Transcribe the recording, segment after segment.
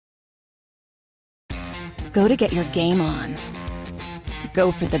Go to get your game on.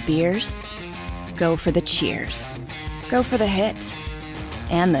 Go for the beers. Go for the cheers. Go for the hit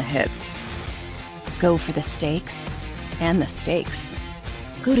and the hits. Go for the stakes and the stakes.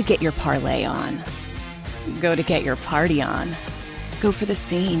 Go to get your parlay on. Go to get your party on. Go for the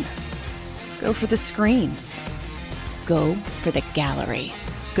scene. Go for the screens. Go for the gallery.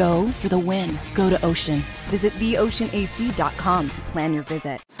 Go for the win. Go to Ocean. Visit theoceanac.com to plan your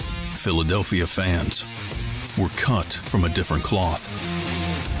visit. Philadelphia fans, we're cut from a different cloth.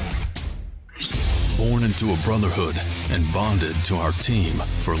 Born into a brotherhood and bonded to our team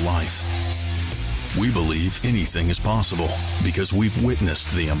for life. We believe anything is possible because we've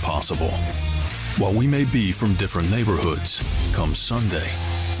witnessed the impossible. While we may be from different neighborhoods, come Sunday,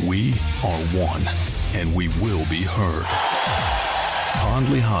 we are one, and we will be heard.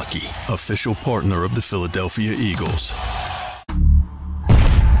 Pondley Hockey, official partner of the Philadelphia Eagles.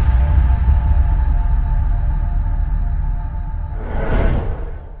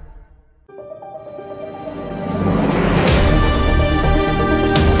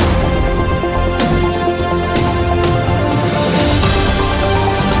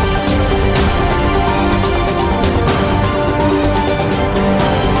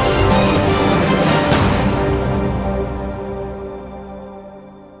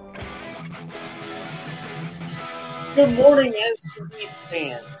 Good morning, NFC East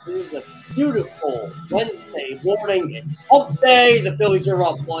fans. It is a beautiful Wednesday morning. It's hump day. The Phillies are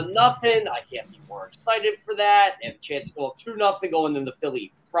up 1-0. I can't be more excited for that. They have a chance to go up 2-0 going into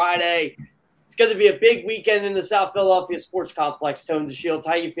Philly Friday. It's going to be a big weekend in the South Philadelphia Sports Complex. Tone DeShields,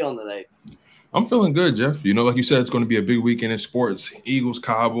 how you feeling today? I'm feeling good, Jeff. You know, like you said, it's going to be a big weekend in sports. Eagles,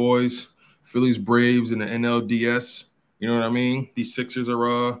 Cowboys, Phillies, Braves, and the NLDS. You know what I mean? These Sixers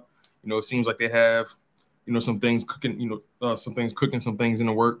are, it seems like they have – some things cooking, some things in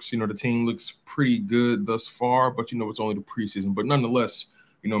the works. The team looks pretty good thus far, but it's only the preseason. But nonetheless,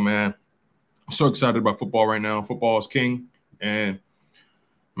 man, I'm so excited about football right now. Football is king. And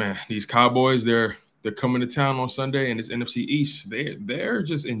man, these Cowboys, they're coming to town on Sunday, and this NFC East, they're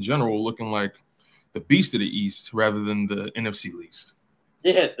just in general looking like the beast of the East rather than the NFC least.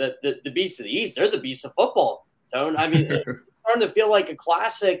 Yeah, the beast of the East, they're the beast of football, Tone. I mean, it's starting to feel like a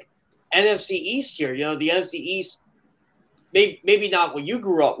classic NFC East here. The NFC East, maybe not what you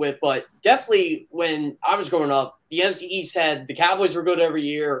grew up with, but definitely when I was growing up, the NFC East had the Cowboys were good every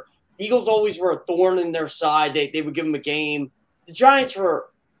year. The Eagles always were a thorn in their side. They would give them a game. The Giants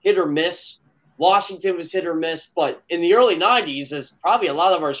were hit or miss. Washington was hit or miss. But in the early 90s, as probably a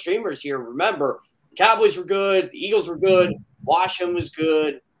lot of our streamers here remember, the Cowboys were good. The Eagles were good. Washington was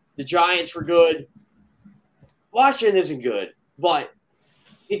good. The Giants were good. Washington isn't good, but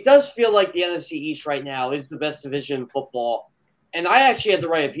it does feel like the NFC East right now is the best division in football. And I actually had to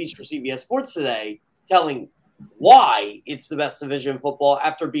write a piece for CBS Sports today telling why it's the best division in football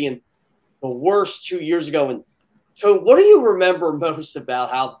after being the worst 2 years ago. And so what do you remember most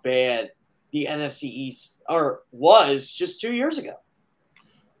about how bad the NFC East was just 2 years ago?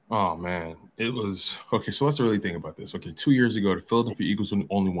 Oh, man. It was – okay, so let's really think about this. Okay, 2 years ago, the Philadelphia Eagles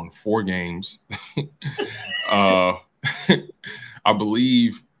only won 4 games. I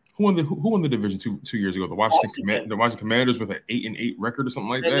believe who won the division two years ago? The Washington Commanders with an 8-8 record or something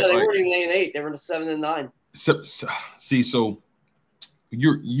like that. No, they weren't even 8-8. They were 7-9. So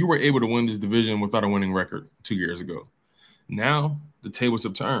you were able to win this division without a winning record 2 years ago. Now the tables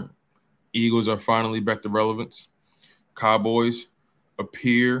have turned. Eagles are finally back to relevance. Cowboys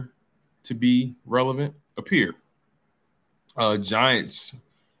appear to be relevant. Giants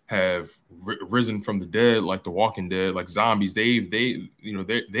have risen from the dead, like the Walking Dead, like zombies. They've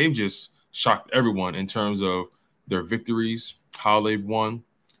just shocked everyone in terms of their victories, how they've won.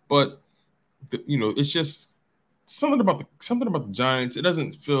 But it's just something about the Giants. It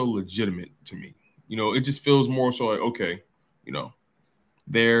doesn't feel legitimate to me. It just feels more so like, okay,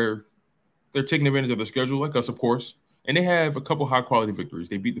 they're taking advantage of their schedule, like us, of course, and they have a couple high quality victories.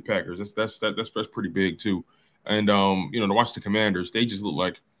 They beat the Packers. That's pretty big too. And the Washington Commanders, they just look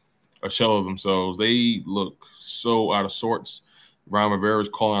like a shell of themselves. They look so out of sorts. Ron Rivera is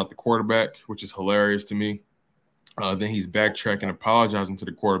calling out the quarterback, which is hilarious to me. Then he's backtracking, apologizing to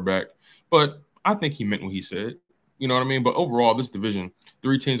the quarterback. But I think he meant what he said. You know what I mean? But overall, this division,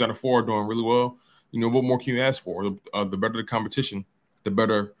 3 teams out of 4 are doing really well. What more can you ask for? The better the competition, the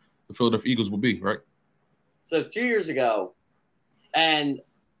better the Philadelphia Eagles will be, right? So 2 years ago, and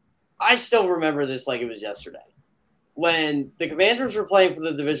I still remember this like it was yesterday, when the Commanders were playing for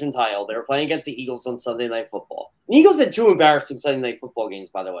the division title, they were playing against the Eagles on Sunday Night Football. The Eagles had 2 embarrassing Sunday Night Football games,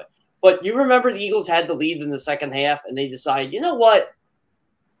 by the way. But you remember the Eagles had the lead in the second half, and they decided, you know what?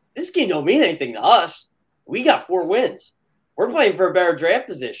 This game don't mean anything to us. We got 4 wins. We're playing for a better draft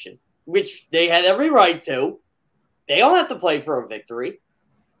position, which they had every right to. They don't have to play for a victory.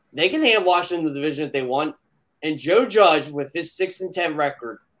 They can hand Washington the division if they want. And Joe Judge, with his 6-10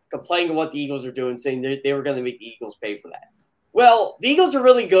 record, complaining what the Eagles are doing, saying they were going to make the Eagles pay for that. Well, the Eagles are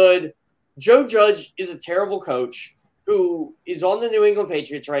really good. Joe Judge is a terrible coach who is on the New England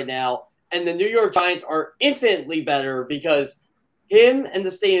Patriots right now, and the New York Giants are infinitely better because him and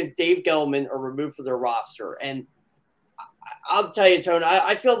the state of Dave Gettleman are removed from their roster. And I'll tell you, Tone,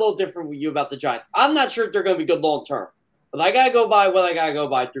 I feel a little different with you about the Giants. I'm not sure if they're going to be good long term, but I got to go by what I got to go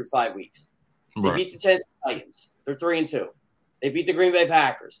by through 5 weeks. They beat the Tennessee Titans. They're 3-2. They beat the Green Bay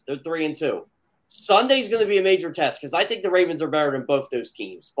Packers. They're 3-2. Sunday's going to be a major test because I think the Ravens are better than both those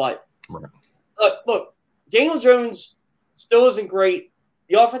teams. But look, Daniel Jones still isn't great.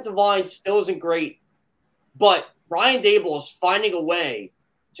 The offensive line still isn't great. But Brian Daboll is finding a way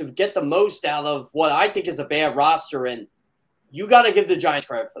to get the most out of what I think is a bad roster, and you got to give the Giants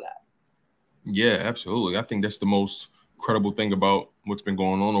credit for that. Yeah, absolutely. I think that's the most credible thing about what's been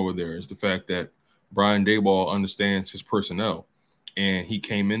going on over there is the fact that Brian Daboll understands his personnel, and he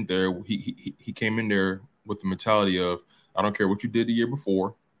came in there. He came in there with the mentality of, I don't care what you did the year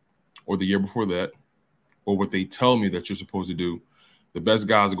before, or the year before that, or what they tell me that you're supposed to do. The best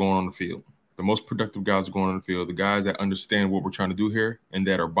guys are going on the field. The most productive guys are going on the field. The guys that understand what we're trying to do here and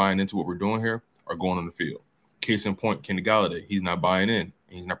that are buying into what we're doing here are going on the field. Case in point, Kenny Galladay, he's not buying in, and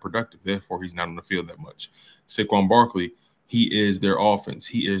he's not productive. Therefore, he's not on the field that much. Saquon Barkley, he is their offense.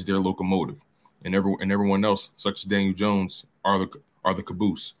 He is their locomotive. And everyone else, such as Daniel Jones, are the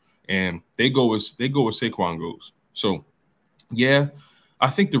caboose. And they go as Saquon goes. So, yeah, I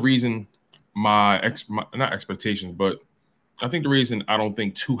think the reason not expectations, but I think the reason I don't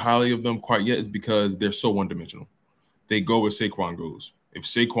think too highly of them quite yet is because they're so one-dimensional. They go as Saquon goes. If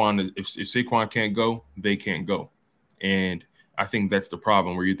Saquon can't go, they can't go. And I think that's the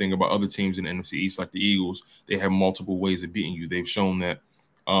problem where you think about other teams in the NFC East like the Eagles, they have multiple ways of beating you. They've shown that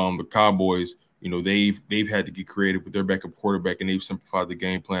the Cowboys, they've had to get creative with their backup quarterback and they've simplified the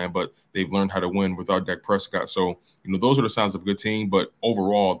game plan, but they've learned how to win without Dak Prescott. So, those are the signs of a good team. But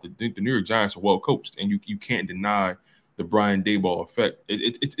overall, the New York Giants are well coached, and you can't deny the Brian Daboll effect.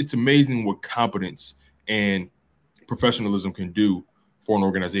 It's amazing what competence and professionalism can do for an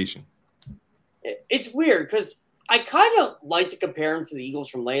organization. It's weird because I kind of like to compare them to the Eagles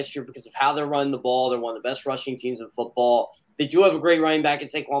from last year because of how they're running the ball. They're one of the best rushing teams in football. They do have a great running back in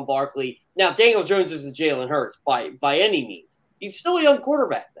Saquon Barkley. Now, Daniel Jones isn't Jalen Hurts by any means. He's still a young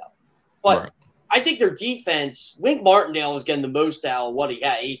quarterback, though. But right. I think their defense, Wink Martindale is getting the most out of what he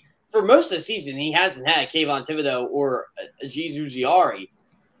had. For most of the season, he hasn't had Kayvon Thibodeau or Azeez Ujulari,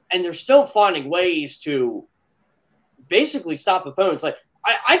 and they're still finding ways to basically stop opponents. Like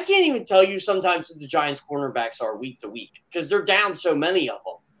I can't even tell you sometimes who the Giants cornerbacks are week to week because they're down so many of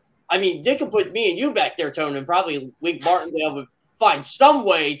them. I mean, they could put me and you back there, Tone, and probably Wink Martindale would find some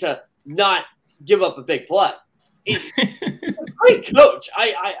way to not give up a big play. He's a great coach.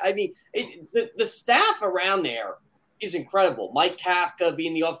 I mean, the staff around there is incredible. Mike Kafka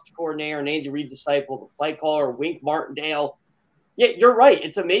being the offensive coordinator and Andy Reid disciple, the play caller, Wink Martindale. Yeah, you're right.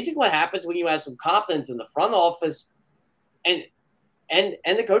 It's amazing what happens when you have some confidence in the front office and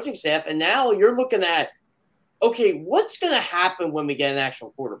the coaching staff. And now you're looking at, okay, what's going to happen when we get an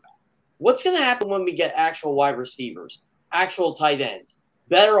actual quarterback? What's going to happen when we get actual wide receivers, actual tight ends,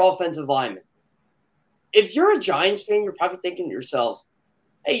 better offensive linemen? If you're a Giants fan, you're probably thinking to yourselves,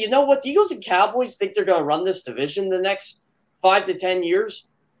 hey, you know what? The Eagles and Cowboys think they're going to run this division the next 5 to 10 years.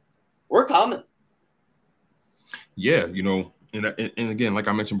 We're coming. Yeah, and again, like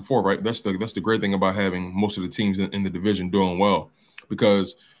I mentioned before, right? That's the great thing about having most of the teams in the division doing well,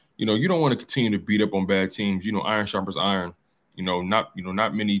 because you don't want to continue to beat up on bad teams. Iron sharpens iron.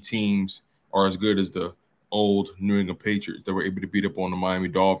 Not many teams are as good as the old New England Patriots that were able to beat up on the Miami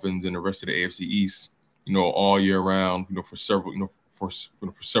Dolphins and the rest of the AFC East, all year round, for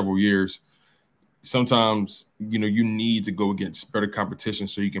several years. Sometimes, you need to go against better competition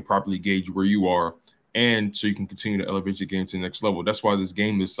so you can properly gauge where you are and so you can continue to elevate your game to the next level. That's why this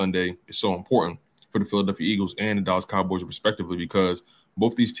game this Sunday is so important for the Philadelphia Eagles and the Dallas Cowboys respectively, because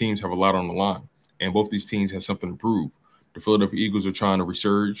both these teams have a lot on the line and both these teams have something to prove. The Philadelphia Eagles are trying to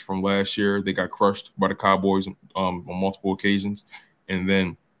resurge from last year. They got crushed by the Cowboys on multiple occasions. And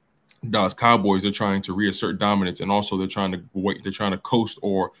then Dallas Cowboys, they're trying to reassert dominance, and also they're trying to coast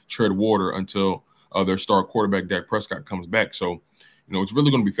or tread water until their star quarterback Dak Prescott comes back. So, it's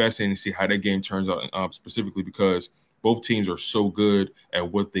really going to be fascinating to see how that game turns out, specifically because both teams are so good at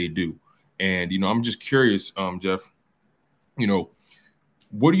what they do. And I'm just curious, Jeff.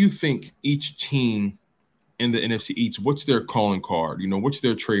 What do you think each team in the NFC East, what's their calling card? You know, what's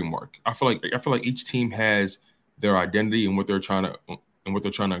their trademark? I feel like each team has their identity and what they're trying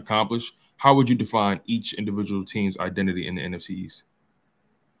to accomplish. How would you define each individual team's identity in the NFC East?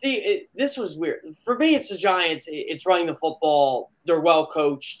 See, this was weird. For me, it's the Giants. It's running the football. They're well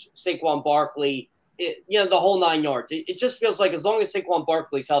coached. Saquon Barkley, the whole 9 yards. It just feels like as long as Saquon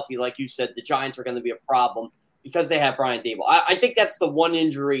Barkley's healthy, like you said, the Giants are going to be a problem because they have Brian Daboll. I think that's the one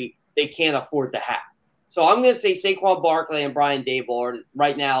injury they can't afford to have. So I'm going to say Saquon Barkley and Brian Daboll are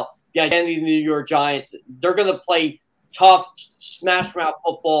right now the identity of the New York Giants. They're going to play tough, smash-mouth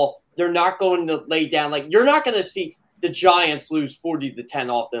football. They're not going to lay down. Like, you're not going to see the Giants lose 40-10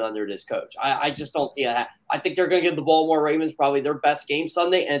 often under this coach. I just don't see it. I think they're going to give the Baltimore Ravens probably their best game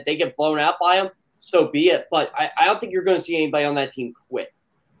Sunday, and if they get blown out by them, so be it. But I don't think you're going to see anybody on that team quit.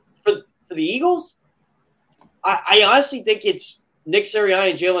 For the Eagles, I honestly think it's Nick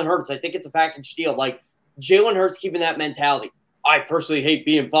Sirianni and Jalen Hurts. I think it's a package deal. Like, Jalen Hurts keeping that mentality. I personally hate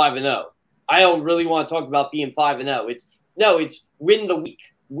being 5-0. I don't really want to talk about being 5-0. It's win the week,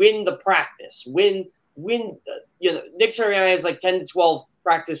 win the practice, win. Nick Sirianni has like 10 to 12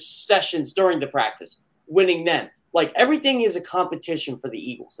 practice sessions during the practice, winning them. Like, everything is a competition for the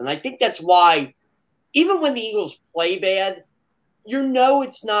Eagles. And I think that's why even when the Eagles play bad,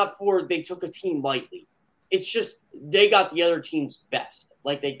 it's not for they took a team lightly. It's just they got the other team's best,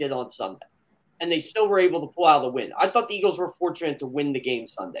 like they did on Sunday. And they still were able to pull out the win. I thought the Eagles were fortunate to win the game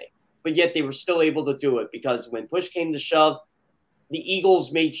Sunday, but yet they were still able to do it because when push came to shove, the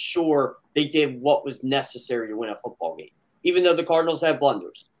Eagles made sure they did what was necessary to win a football game, even though the Cardinals had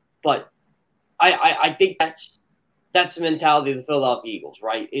blunders. But I think that's the mentality of the Philadelphia Eagles,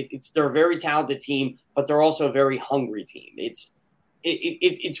 right? They're a very talented team, but they're also a very hungry team.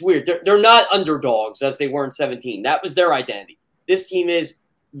 It's weird. They're not underdogs as they were in 2017. That was their identity. This team is,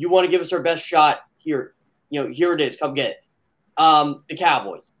 you want to give us our best shot here. Here it is. Come get it. The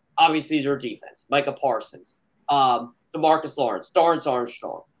Cowboys, obviously their defense. Micah Parsons, DeMarcus Lawrence, Dorrance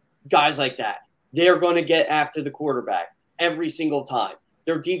Armstrong, guys like that. They're going to get after the quarterback every single time.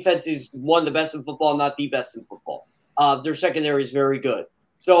 Their defense is one of the best in football, not the best in football. Their secondary is very good.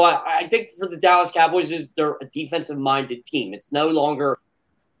 So I think for the Dallas Cowboys, they're a defensive-minded team. It's no longer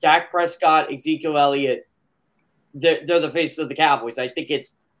Dak Prescott, Ezekiel Elliott. They're the faces of the Cowboys. I think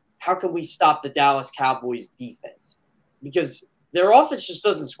it's how can we stop the Dallas Cowboys defense? Because their offense just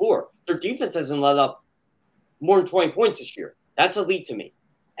doesn't score. Their defense hasn't let up more than 20 points this year. That's elite to me.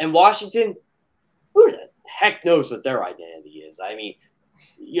 And Washington, who the heck knows what their identity is? I mean,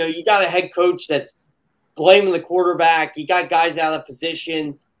 you got a head coach that's blaming the quarterback. You got guys out of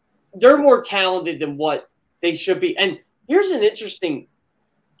position. They're more talented than what they should be. And here's an interesting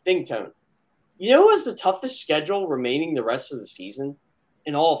thing, Tone. You know who has the toughest schedule remaining the rest of the season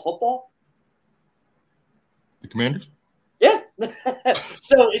in all of football? The Commanders? Yeah.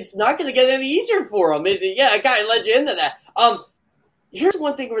 So it's not going to get any easier for them, is it? Yeah, I kind of led you into that. Here's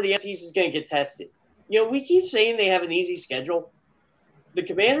one thing where the NFC is going to get tested. We keep saying they have an easy schedule. The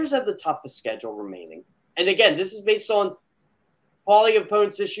Commanders have the toughest schedule remaining. And again, this is based on quality of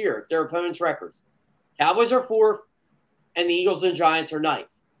opponents this year, their opponents' records. Cowboys are 4th, and the Eagles and Giants are 9th.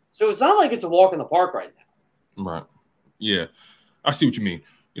 So it's not like it's a walk in the park right now. Right. Yeah. I see what you mean.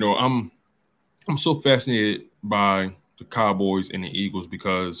 I'm so fascinated by the Cowboys and the Eagles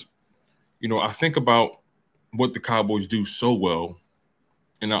because, I think about what the Cowboys do so well,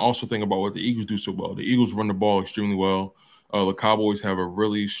 and I also think about what the Eagles do so well. The Eagles run the ball extremely well. The Cowboys have a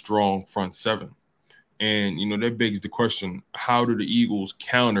really strong front seven. And, that begs the question, how do the Eagles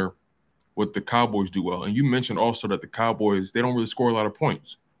counter what the Cowboys do well? And you mentioned also that the Cowboys, they don't really score a lot of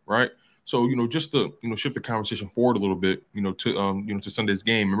points, right? So, just to, shift the conversation forward a little bit, to Sunday's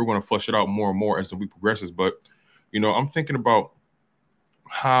game, and we're going to flesh it out more and more as the week progresses. But, I'm thinking about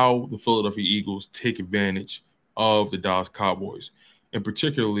how the Philadelphia Eagles take advantage of the Dallas Cowboys, and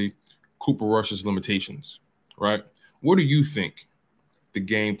particularly Cooper Rush's limitations, right? What do you think the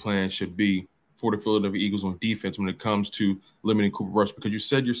game plan should be for the Philadelphia Eagles on defense when it comes to limiting Cooper Rush? Because you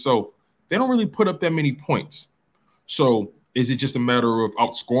said yourself, they don't really put up that many points. So is it just a matter of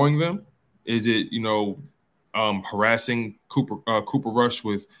outscoring them? Is it, harassing Cooper Rush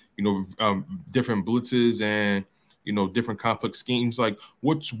with, different blitzes and, different complex schemes? Like,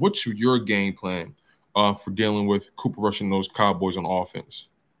 what's your game plan for dealing with Cooper Rush and those Cowboys on offense?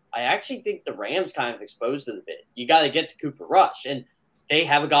 I actually think the Rams kind of exposed it a bit. You got to get to Cooper Rush, and they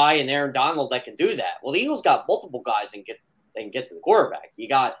have a guy in Aaron Donald that can do that. Well, the Eagles got multiple guys that can get to the quarterback. You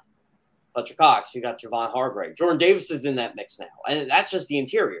got Fletcher Cox, you got Javon Hargrave. Jordan Davis is in that mix now, and that's just the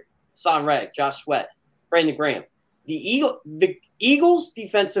interior. Son Reddick, Josh Sweat, Brandon Graham. The Eagles'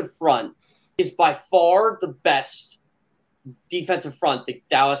 defensive front is by far the best defensive front the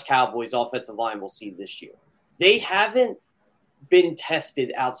Dallas Cowboys offensive line will see this year. They haven't been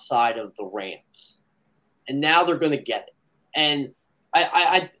tested outside of the Rams, and now they're going to get it. And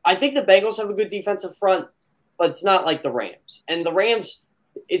I think the Bengals have a good defensive front, but it's not like the Rams. And the Rams,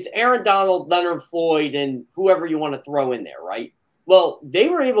 it's Aaron Donald, Leonard Floyd, and whoever you want to throw in there, right? Well, they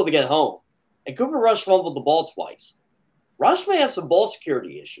were able to get home, and Cooper Rush fumbled the ball twice. Rush may have some ball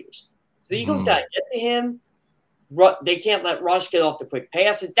security issues. So the Eagles got to get to him. They can't let Rush get off the quick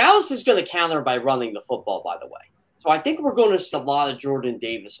passes. Dallas is going to counter by running the football, by the way. So I think we're going to see a lot of Jordan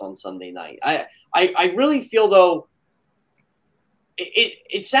Davis on Sunday night. I really feel, though,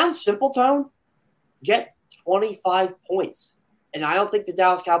 it sounds simple, Tone. Get 25 points. And I don't think the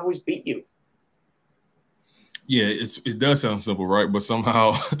Dallas Cowboys beat you. Yeah, it does sound simple, right? But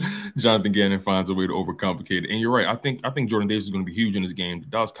somehow Jonathan Gannon finds a way to overcomplicate it. And you're right. I think Jordan Davis is going to be huge in this game. The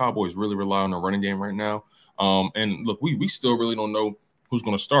Dallas Cowboys really rely on the running game right now. And look, we still really don't know who's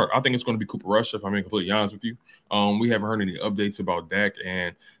going to start. I think it's going to be Cooper Rush, if I'm being completely honest with you. We haven't heard any updates about Dak,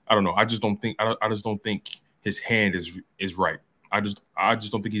 and I don't know. I just don't think his hand is right. I just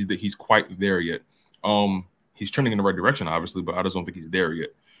don't think he's quite there yet. He's trending in the right direction, obviously, but I just don't think he's there yet.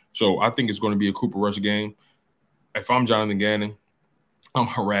 So I think it's going to be a Cooper Rush game. If I'm Jonathan Gannon, I'm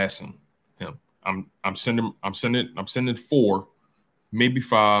harassing him. I'm sending 4, maybe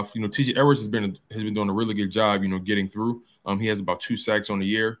 5. TJ Edwards has been doing a really good job, getting through. He has about 2 sacks on the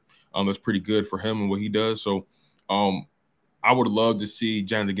year. That's pretty good for him and what he does. So I would love to see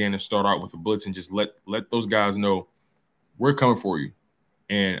Jonathan Gannon start out with a blitz and just let those guys know we're coming for you.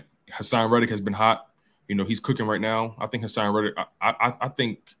 And Hassan Reddick has been hot. He's cooking right now. I think Hassan Reddick, I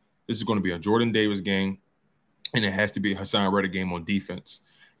think this is going to be a Jordan Davis game, and it has to be a Hassan Reddick game on defense.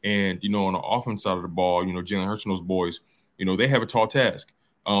 And, on the offense side of the ball, Jalen Hurts and those boys, they have a tall task.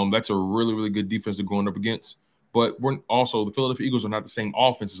 That's a really, really good defense they're going up against. But the Philadelphia Eagles are not the same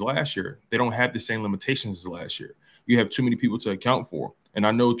offense as last year. They don't have the same limitations as last year. You have too many people to account for. And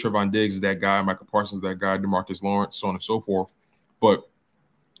I know Trevon Diggs is that guy, Michael Parsons is that guy, DeMarcus Lawrence, so on and so forth. But,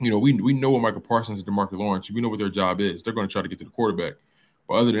 we know what Michael Parsons and DeMarcus Lawrence, we know what their job is. They're going to try to get to the quarterback.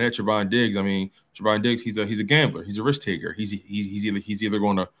 But other than that, Trevon Diggs, he's a gambler. He's a risk taker. He's either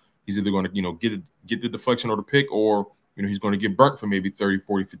going to get the deflection or the pick, or he's going to get burnt for maybe 30,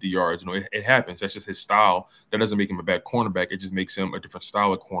 40, 50 yards. It happens. That's just his style. That doesn't make him a bad cornerback. It just makes him a different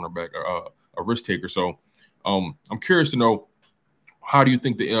style of cornerback, a risk taker. So I'm curious to know, how do you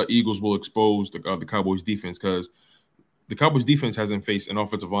think the Eagles will expose the Cowboys defense? Because the Cowboys defense hasn't faced an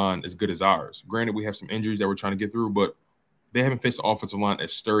offensive line as good as ours. Granted, we have some injuries that we're trying to get through, but they haven't faced an offensive line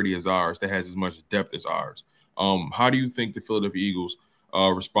as sturdy as ours, that has as much depth as ours. How do you think the Philadelphia Eagles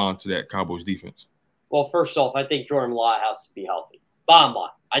respond to that Cowboys defense? Well, first off, I think Jordan Mailata has to be healthy. Bottom line,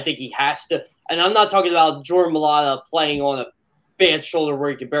 I think he has to. And I'm not talking about Jordan Mailata playing on a bad shoulder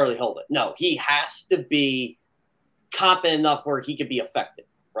where he can barely hold it. No, he has to be competent enough where he can be effective,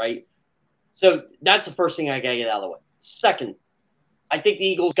 right? So that's the first thing I got to get out of the way. Second, I think the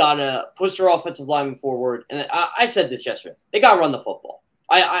Eagles got to push their offensive lineman forward. And I said this yesterday. They got to run the football.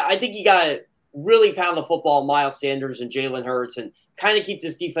 I think you got to really pound the football, Miles Sanders and Jalen Hurts, and kind of keep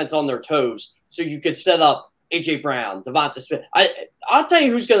this defense on their toes so you could set up A.J. Brown, Devonta Smith. I'll tell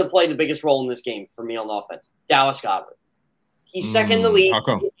you who's going to play the biggest role in this game for me on offense. Dallas Goedert. He's second in the league. How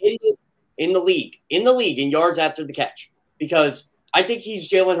come? In the league in yards after the catch, because I think he's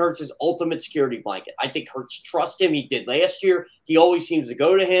Jalen Hurts' ultimate security blanket. I think Hurts trusts him. He did last year. He always seems to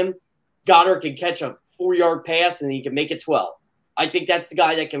go to him. Goddard can catch a 4-yard pass, and he can make it 12. I think that's the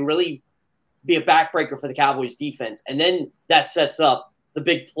guy that can really be a backbreaker for the Cowboys defense. And then that sets up the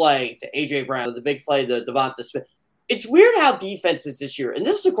big play to A.J. Brown, the big play to Devonta Smith. It's weird how defenses this year, and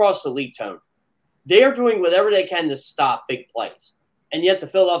this is across the league, Tone, they are doing whatever they can to stop big plays. And yet the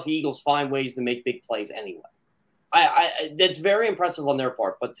Philadelphia Eagles find ways to make big plays anyway. That's very impressive on their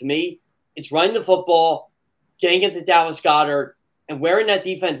part. But to me, it's running the football, getting it to Dallas Goedert, and wearing that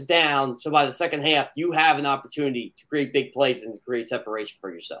defense down so by the second half, you have an opportunity to create big plays and to create separation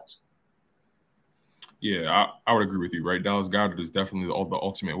for yourselves. Yeah, I would agree with you, right? Dallas Goedert is definitely the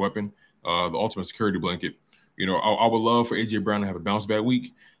ultimate weapon, the ultimate security blanket. I would love for A.J. Brown to have a bounce-back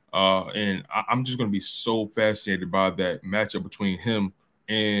week. And I'm just going to be so fascinated by that matchup between him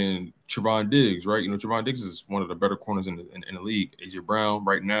and Trevon Diggs, right? Trevon Diggs is one of the better corners in the league. A.J. Brown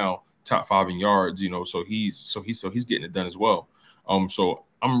right now, top 5 in yards, so he's getting it done as well. So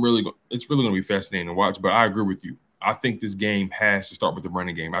it's really going to be fascinating to watch. But I agree with you. I think this game has to start with the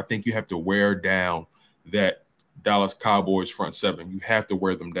running game. I think you have to wear down that Dallas Cowboys front seven. You have to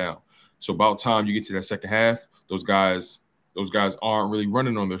wear them down. So about time you get to that second half, those guys Those guys aren't really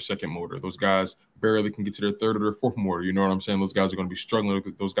running on their second motor. Those guys barely can get to their third or their fourth motor. You know what I'm saying? Those guys are going to be struggling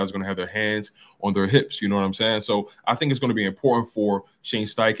because those guys are going to have their hands on their hips. You know what I'm saying? So I think it's going to be important for Shane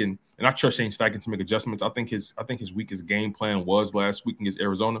Steichen, and I trust Shane Steichen to make adjustments. I think his weakest game plan was last week against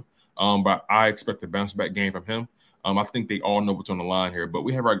Arizona, but I expect a bounce back game from him. I think they all know what's on the line here. But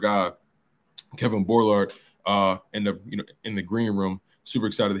we have our guy Kevin Boilard in the green room. Super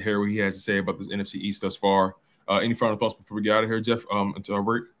excited to hear what he has to say about this NFC East thus far. Any final thoughts before we get out of here, Jeff, until our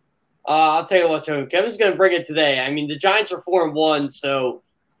break? I'll tell you what, so Kevin's going to bring it today. I mean, the Giants are 4-1, so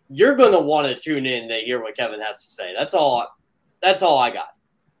you're going to want to tune in to hear what Kevin has to say. That's all I got.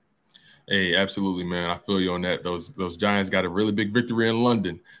 Hey, absolutely, man. I feel you on that. Those Giants got a really big victory in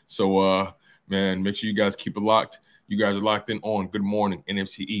London. So, man, make sure you guys keep it locked. You guys are locked in on Good Morning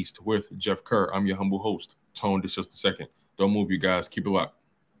NFC East with Jeff Kerr. I'm your humble host, Tone. This just a second. Don't move, you guys. Keep it locked.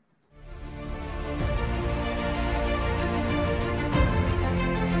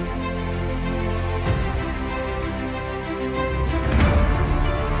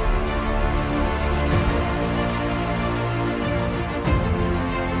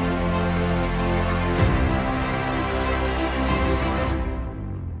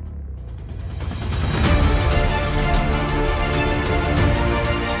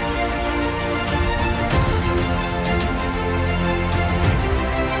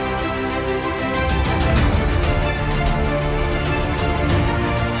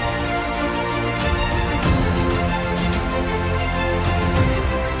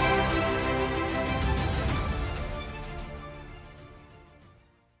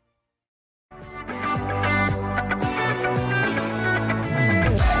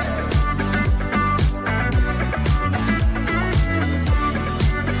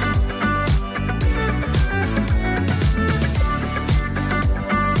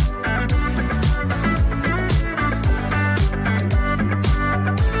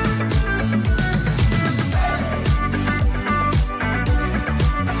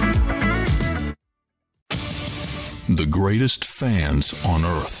 The greatest fans on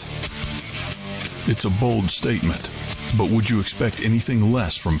earth. It's a bold statement, but would you expect anything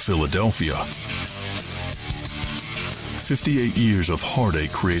less from Philadelphia? 58 years of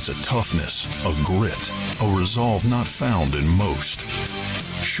heartache creates a toughness, a grit, a resolve not found in most.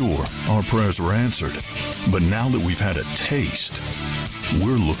 Sure, our prayers were answered, but now that we've had a taste,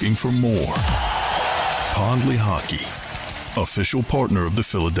 we're looking for more. Pondley Hockey, official partner of the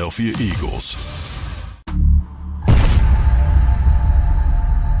Philadelphia Eagles.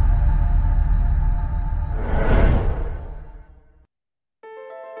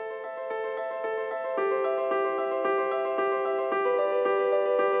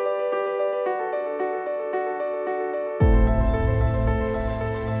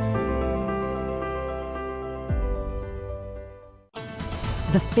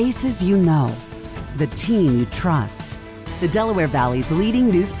 The faces you know, the team you trust. The Delaware Valley's leading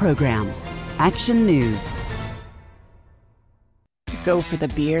news program, Action News. Go for the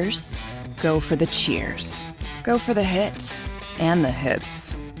beers, go for the cheers, go for the hit and the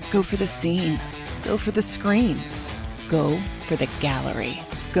hits. Go for the scene, go for the screams, go for the gallery,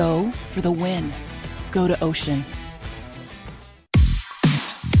 go for the win, go to Ocean.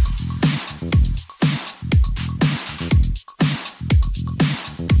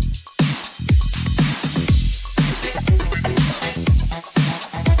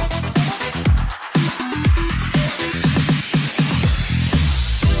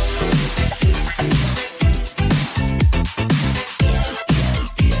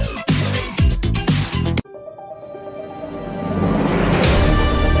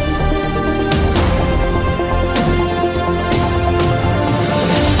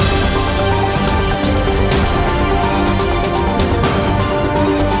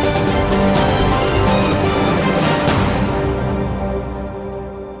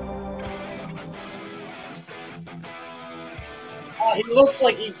 He looks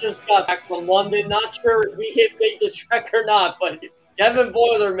like he just got back from London. Not sure if he made the trek or not, but Kevin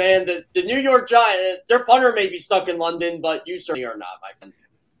Boilard, man, the New York Giants, their punter may be stuck in London, but you certainly are not, my friend.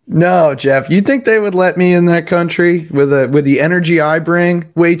 No, Jeff, you think they would let me in that country with the energy I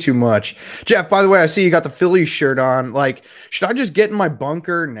bring? Way too much. Jeff, by the way, I see you got the Phillies shirt on. Like, should I just get in my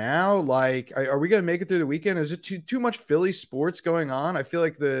bunker now? Like, are we going to make it through the weekend? Is it too much Philly sports going on? I feel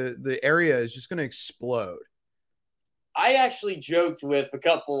like the area is just going to explode. I actually joked with a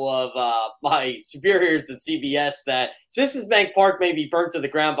couple of my superiors at CBS that Citizens Bank Park may be burnt to the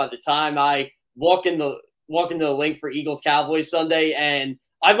ground by the time I walk into the link for Eagles Cowboys Sunday, and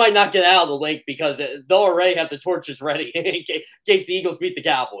I might not get out of the link because they'll already have the torches ready in case the Eagles beat the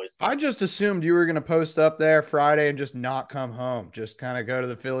Cowboys. I just assumed you were going to post up there Friday and just not come home. Just kind of go to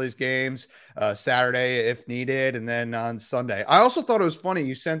the Phillies games Saturday if needed, and then on Sunday. I also thought it was funny.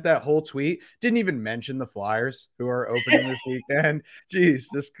 You sent that whole tweet, didn't even mention the Flyers who are opening this weekend. Jeez,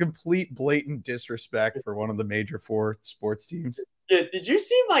 just complete blatant disrespect for one of the major 4 sports teams. Yeah, did you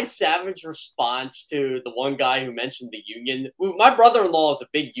see my savage response to the one guy who mentioned the Union? My brother-in-law is a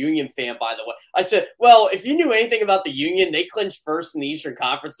big Union fan, by the way. I said, well, if you knew anything about the Union, they clinched first in the Eastern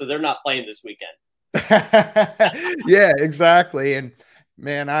Conference, so they're not playing this weekend. Yeah, exactly. And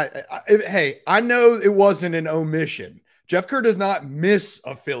man, I know it wasn't an omission. Jeff Kerr does not miss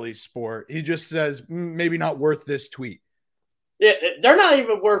a Philly sport. He just says maybe not worth this tweet. Yeah, they're not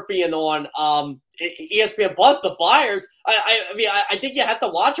even worth being on ESPN Plus. The Flyers. I think you have to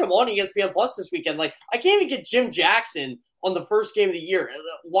watch them on ESPN Plus this weekend. Like, I can't even get Jim Jackson on the first game of the year.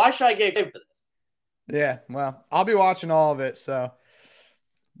 Why should I get excited for this? Yeah, well, I'll be watching all of it, so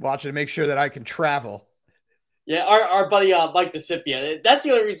watching to make sure that I can travel. Yeah, our buddy Mike DeCipia. That's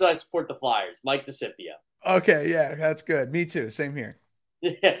the only reason I support the Flyers. Mike DeCipia. Okay, yeah, that's good. Me too. Same here.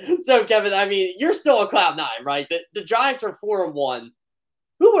 Yeah. So, Kevin, I mean, you're still on cloud 9, right? The Giants are 4-1.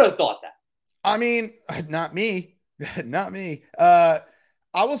 Who would have thought that? I mean, not me. Not me. I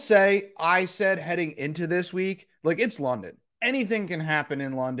will say, I said heading into this week, like, it's London. Anything can happen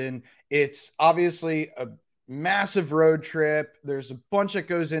in London. It's obviously a massive road trip. There's a bunch that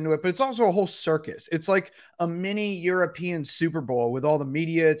goes into it, but it's also a whole circus. It's like a mini European Super Bowl with all the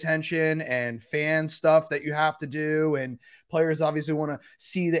media attention and fan stuff that you have to do. And players obviously want to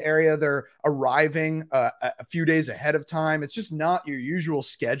see the area they're arriving a few days ahead of time. It's just not your usual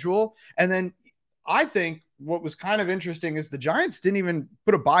schedule. And then I think what was kind of interesting is the Giants didn't even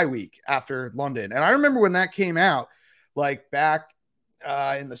put a bye week after London. And I remember when that came out, like back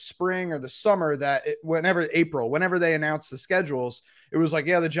in the spring or the summer, whenever they announced the schedules, it was like,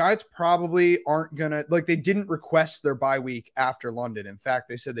 yeah, the Giants probably aren't gonna, like, they didn't request their bye week after London. In fact,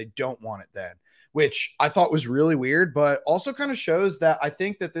 they said they don't want it then, which I thought was really weird, but also kind of shows that I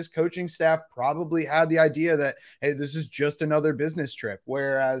think that this coaching staff probably had the idea that, hey, this is just another business trip.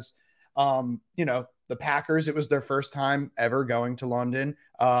 Whereas, the Packers, it was their first time ever going to London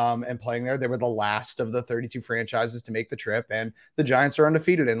and playing there. They were the last of the 32 franchises to make the trip, and the Giants are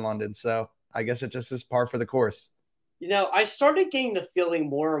undefeated in London. So I guess it just is par for the course. I started getting the feeling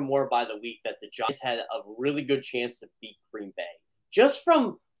more and more by the week that the Giants had a really good chance to beat Green Bay. Just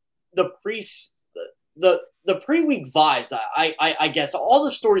from the pre-week vibes, I guess, all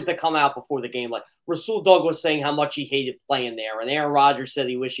the stories that come out before the game, like Rasul Douglas saying how much he hated playing there, and Aaron Rodgers said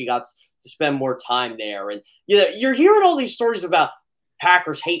he wished he got to spend more time there. And you're hearing all these stories about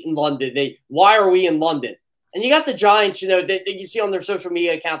Packers hating London. Why are we in London? And you got the Giants, that you see on their social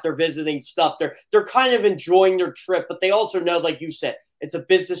media account, they're visiting stuff. They're kind of enjoying their trip, but they also know, like you said, it's a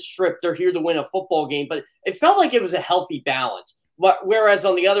business trip. They're here to win a football game. But it felt like it was a healthy balance. Whereas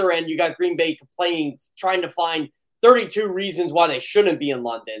on the other end, you got Green Bay complaining, trying to find 32 reasons why they shouldn't be in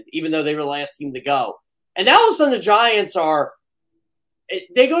London, even though they were the last team to go. And now all of a sudden the Giants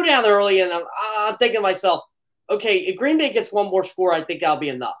they go down early, and I'm thinking to myself, okay, if Green Bay gets one more score, I think that'll be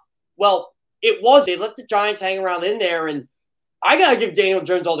enough. Well, it was. They let the Giants hang around in there, and I got to give Daniel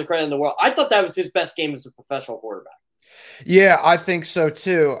Jones all the credit in the world. I thought that was his best game as a professional quarterback. Yeah, I think so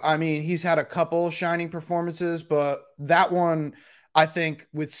too. I mean, he's had a couple shining performances, but that one, I think,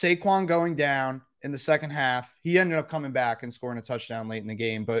 with Saquon going down in the second half, he ended up coming back and scoring a touchdown late in the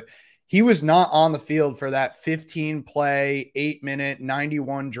game, but he was not on the field for that 15-play, 8-minute,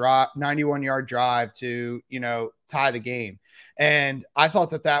 91-yard drive to, tie the game. And I thought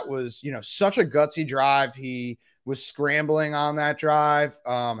that was, such a gutsy drive. He was scrambling on that drive,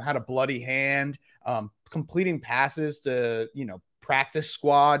 had a bloody hand, completing passes to, practice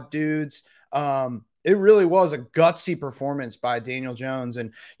squad dudes. It really was a gutsy performance by Daniel Jones.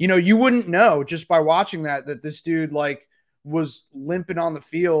 And, you wouldn't know just by watching that this dude was limping on the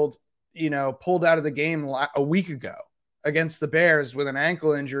field, pulled out of the game a week ago against the Bears with an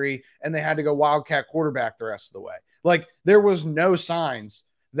ankle injury, and they had to go Wildcat quarterback the rest of the way. Like, there was no signs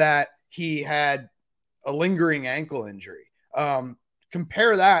that he had a lingering ankle injury.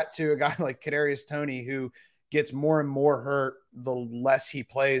 Compare that to a guy like Kadarius Toney, who gets more and more hurt the less he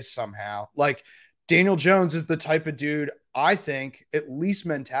plays somehow. Like, Daniel Jones is the type of dude, I think, at least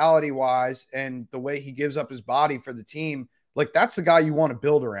mentality-wise and the way he gives up his body for the team, like, that's the guy you want to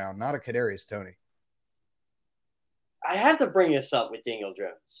build around, not a Kadarius Toney. I have to bring this up with Daniel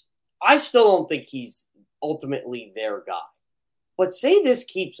Jones. I still don't think he's ultimately their guy. But say this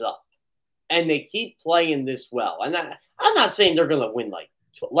keeps up and they keep playing this well. And I'm not saying they're going to win like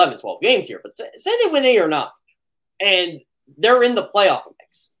 11, 12 games here, but say they win 8 or 9, and they're in the playoff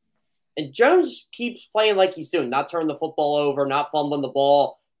mix. And Jones keeps playing like he's doing, not turning the football over, not fumbling the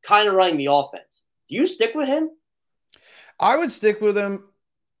ball, kind of running the offense. Do you stick with him? I would stick with him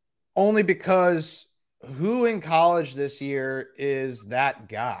only because who in college this year is that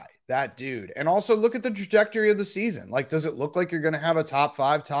guy, that dude? And also look at the trajectory of the season. Like, does it look like you're going to have a top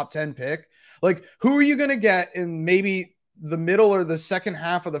 5, top 10 pick? Like, who are you going to get in maybe the middle or the second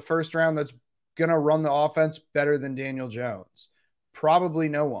half of the first round that's going to run the offense better than Daniel Jones? Probably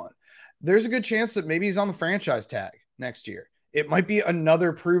no one. There's a good chance that maybe he's on the franchise tag next year. It might be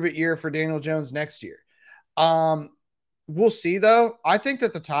another prove it year for Daniel Jones next year. We'll see, though. I think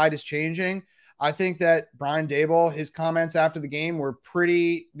that the tide is changing. I think that Brian Daboll, his comments after the game were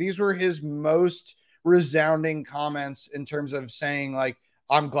these were his most resounding comments in terms of saying, like,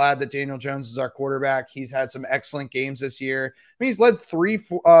 I'm glad that Daniel Jones is our quarterback. He's had some excellent games this year. I mean, he's led 3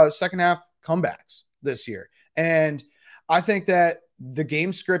 second half comebacks this year. And I think that the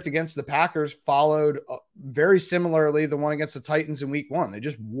game script against the Packers followed very similarly the one against the Titans in week 1. They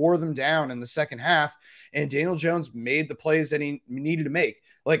just wore them down in the second half, and Daniel Jones made the plays that he needed to make.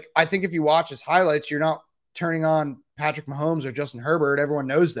 Like, I think if you watch his highlights, you're not turning on Patrick Mahomes or Justin Herbert. Everyone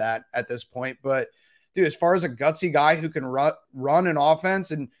knows that at this point. But, dude, as far as a gutsy guy who can run an offense,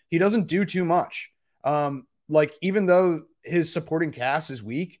 and he doesn't do too much. Like, even though his supporting cast is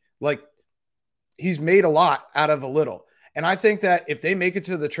weak, like, he's made a lot out of a little. And I think that if they make it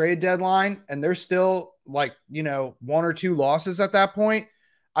to the trade deadline and they're still like, 1 or 2 losses at that point,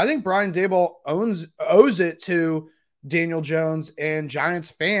 I think Brian Daboll owes it to Daniel Jones and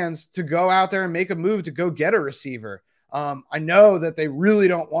Giants fans to go out there and make a move to go get a receiver. I know that they really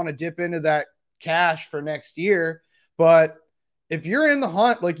don't want to dip into that cash for next year, but if you're in the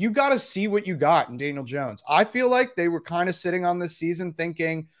hunt, like, you got to see what you got in Daniel Jones. I feel like they were kind of sitting on this season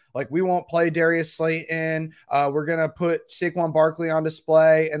thinking, like, we won't play Darius Slayton. We're going to put Saquon Barkley on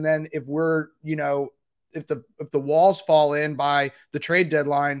display. And then if we're, if the walls fall in by the trade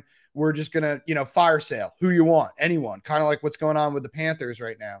deadline, we're just going to, fire sale who you want, anyone, kind of like what's going on with the Panthers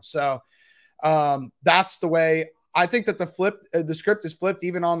right now. So that's the way. I think that the script is flipped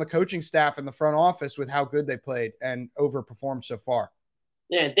even on the coaching staff and the front office with how good they played and overperformed so far.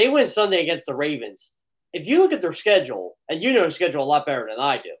 Yeah, they win Sunday against the Ravens. If you look at their schedule, and you know the schedule a lot better than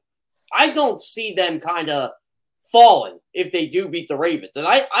I do, I don't see them kind of falling if they do beat the Ravens. And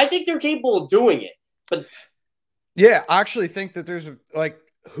I think they're capable of doing it. But yeah, I actually think that there's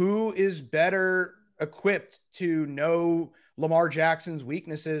who is better equipped to know Lamar Jackson's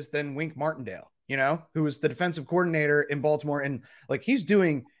weaknesses than Wink Martindale, who was the defensive coordinator in Baltimore. And like, he's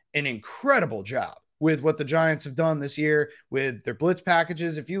doing an incredible job with what the Giants have done this year with their blitz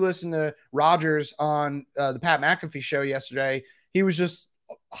packages. If you listen to Rodgers on the Pat McAfee show yesterday, he was just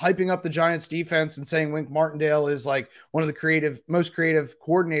hyping up the Giants defense and saying Wink Martindale is like one of the most creative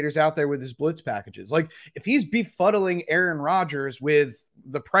coordinators out there with his blitz packages. Like, if he's befuddling Aaron Rodgers with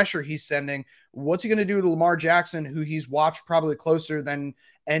the pressure he's sending, what's he going to do to Lamar Jackson, who he's watched probably closer than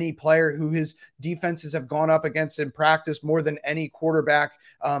any player, who his defenses have gone up against in practice more than any quarterback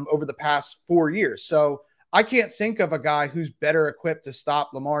over the past 4 years. So I can't think of a guy who's better equipped to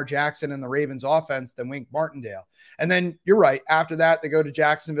stop Lamar Jackson and the Ravens offense than Wink Martindale. And then you're right. After that, they go to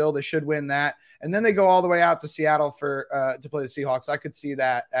Jacksonville. They should win that. And then they go all the way out to Seattle to play the Seahawks. I could see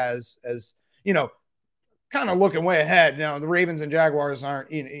that as kind of looking way ahead. The Ravens and Jaguars aren't,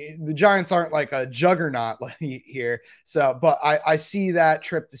 the Giants aren't like a juggernaut here. So, but I see that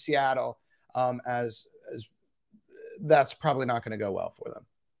trip to Seattle as that's probably not going to go well for them.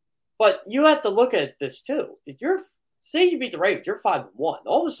 But you have to look at this too. If say you beat the Ravens, you're 5-1.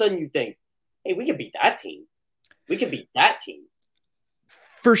 All of a sudden you think, hey, we can beat that team. We can beat that team.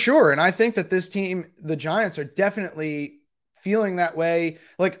 For sure. And I think that this team, the Giants, are definitely feeling that way.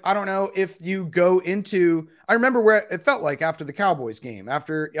 Like, I don't know if you go into, I remember where it felt like after the Cowboys game,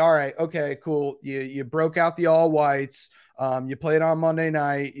 all right, okay, cool. You broke out the all whites. You played on Monday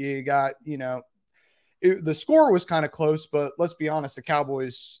night. You got, the score was kind of close, but let's be honest, the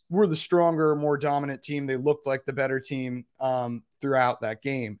Cowboys were the stronger, more dominant team. They looked like the better team throughout that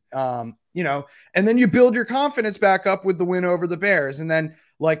game. And then you build your confidence back up with the win over the Bears. And then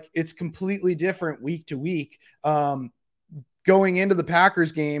it's completely different week to week. Going into the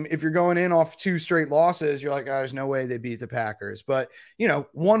Packers game, if you're going in off 2 straight losses, you're like, there's no way they beat the Packers. But,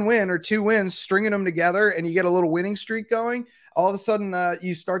 1 win or 2 wins, stringing them together, and you get a little winning streak going, all of a sudden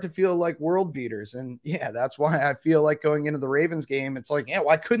you start to feel like world beaters. And, yeah, that's why I feel like going into the Ravens game, it's like, yeah,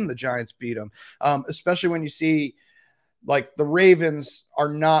 why couldn't the Giants beat them? Especially when you see like the Ravens are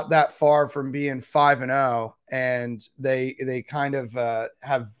not that far from being 5-0, and they kind of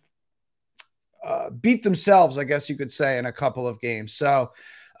have beat themselves, I guess you could say, in a couple of games. So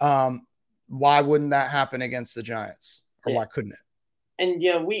why wouldn't that happen against the Giants, or why couldn't it?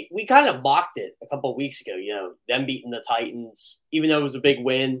 And, we kind of mocked it a couple of weeks ago, them beating the Titans, even though it was a big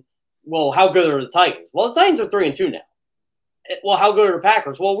win. Well, how good are the Titans? Well, the Titans are 3-2 now. Well, how good are the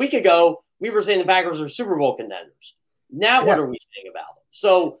Packers? Well, a week ago, we were saying the Packers are Super Bowl contenders. Now what are we saying about them?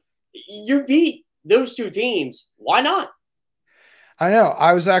 So you beat those two teams. Why not? I know.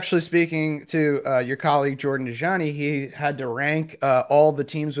 I was actually speaking to your colleague, Jordan Dejani. He had to rank all the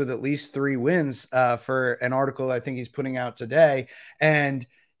teams with at least 3 wins for an article I think he's putting out today. And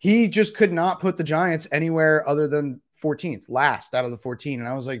he just could not put the Giants anywhere other than 14th, last out of the 14. And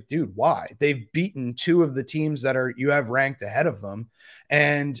I was like, dude, why? They've beaten 2 of the teams that you have ranked ahead of them.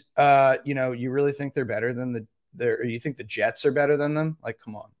 And, you really think they're better than you think the Jets are better than them? Like,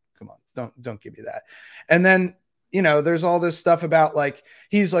 come on. Don't give me that. And then, there's all this stuff about like,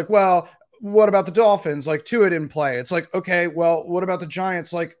 he's like, well, what about the Dolphins? Like Tua didn't play. It's like, okay, well, what about the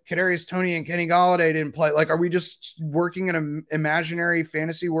Giants? Like Kadarius Toney and Kenny Golladay didn't play. Like, are we just working in an imaginary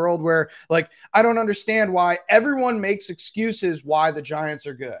fantasy world where like, I don't understand why everyone makes excuses why the Giants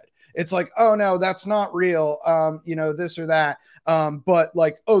are good. It's like, oh no, that's not real. This or that. But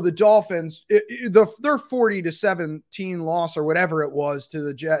like, oh, the Dolphins, their 40-17 loss or whatever it was to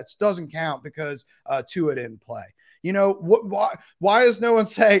the Jets doesn't count because Tua didn't play. Why does no one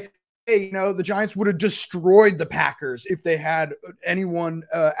say, hey, the Giants would have destroyed the Packers if they had anyone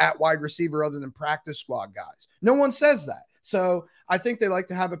at wide receiver other than practice squad guys? No one says that. So I think they like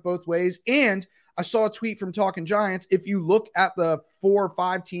to have it both ways. And I saw a tweet from Talking Giants. If you look at the 4 or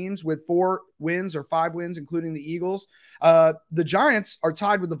 5 teams with 4 wins or 5 wins, including the Eagles, the Giants are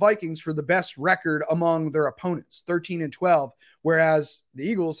tied with the Vikings for the best record among their opponents, 13-12, whereas the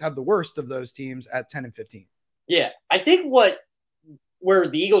Eagles have the worst of those teams at 10-15. Yeah, I think where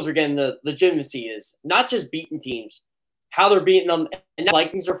the Eagles are getting the legitimacy is not just beating teams, how they're beating them, and the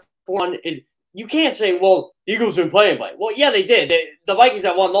Vikings are 4-1. You can't say, well, the Eagles didn't play anybody. Well, yeah, they did. The Vikings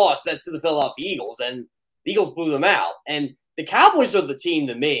had 1 loss. That's to the Philadelphia Eagles, and the Eagles blew them out. And the Cowboys are the team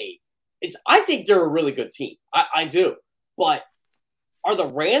to me. I think they're a really good team. I do. But are the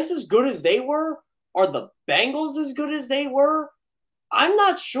Rams as good as they were? Are the Bengals as good as they were? I'm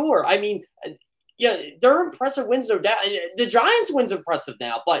not sure. I mean, yeah, they're impressive wins. The Giants' wins impressive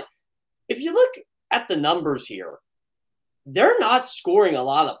now. But if you look at the numbers here, they're not scoring a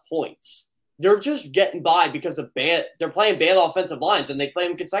lot of points. They're just getting by because of they're playing bad offensive lines, and they play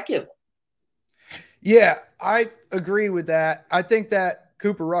them consecutively. Yeah, I agree with that. I think that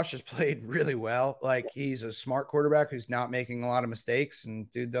Cooper Rush has played really well. Like, he's a smart quarterback who's not making a lot of mistakes, and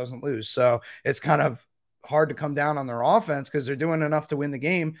dude doesn't lose. So it's kind of hard to come down on their offense because they're doing enough to win the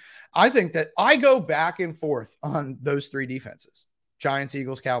game. I think that I go back and forth on those 3 defenses: Giants,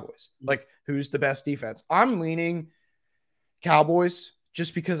 Eagles, Cowboys. Like, who's the best defense? I'm leaning Cowboys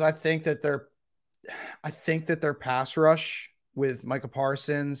just because I think that their pass rush with Micah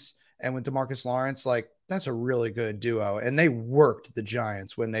Parsons and with DeMarcus Lawrence, like, that's a really good duo. And they worked the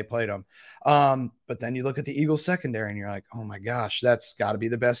Giants when they played them. But then you look at the Eagles secondary and you're like, oh my gosh, that's got to be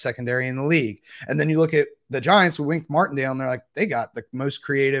the best secondary in the league. And then you look at the Giants with Wink Martindale and they're like, they got the most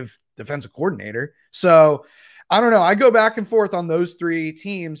creative defensive coordinator. So I don't know. I go back and forth on those 3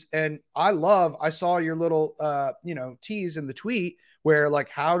 teams. And I saw your little, tease in the tweet where, like,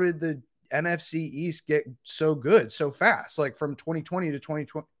 how did the NFC East get so good so fast, like from 2020 to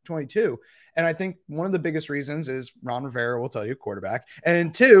 2022? And I think one of the biggest reasons is Ron Rivera will tell you, quarterback.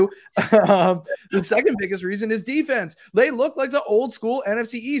 And 2, the second biggest reason is defense. They look like the old school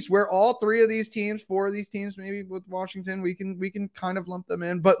NFC East, where all 3 of these teams, 4 of these teams, maybe with Washington, we can kind of lump them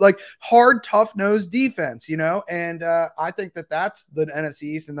in, but like hard, tough-nosed defense, And I think that that's the NFC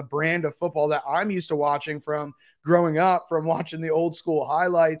East and the brand of football that I'm used to watching from growing up, from watching the old school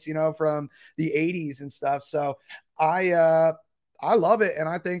highlights, from the 80s and stuff. So I love it, and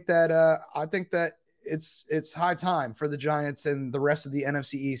I think that it's high time for the Giants and the rest of the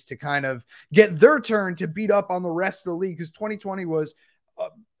NFC East to kind of get their turn to beat up on the rest of the league, because 2020 was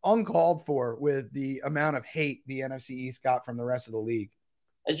uncalled for with the amount of hate the NFC East got from the rest of the league.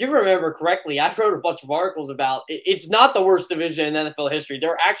 As you remember correctly, I wrote a bunch of articles about it's not the worst division in NFL history.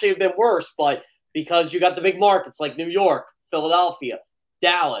 There actually have been worse, but because you got the big markets like New York, Philadelphia,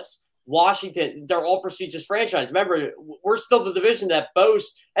 Dallas, Washington, they're all prestigious franchises. Remember, we're still the division that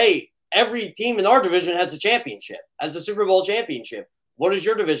boasts, hey, every team in our division has a championship, has a Super Bowl championship. What does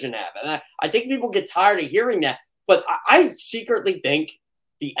your division have? And I think people get tired of hearing that. But I secretly think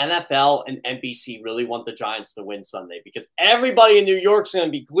the NFL and NBC really want the Giants to win Sunday, because everybody in New York's going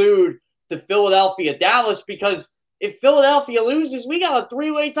to be glued to Philadelphia, Dallas, because if Philadelphia loses, we got a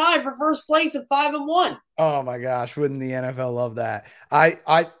three-way tie for first place at 5-1. Oh my gosh, wouldn't the NFL love that? I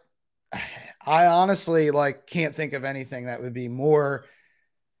honestly can't think of anything that would be more.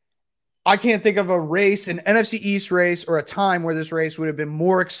 I can't think of a race, an NFC East race, or a time where this race would have been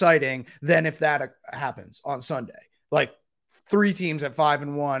more exciting than if that happens on Sunday. 3 teams at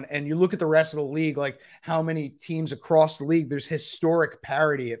 5-1, and you look at the rest of the league, how many teams across the league, there's historic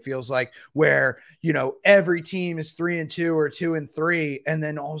parity. It feels like where, every team is 3-2 or 2-3. And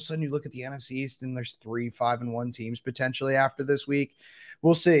then all of a sudden you look at the NFC East and there's 3 5-1 teams potentially after this week.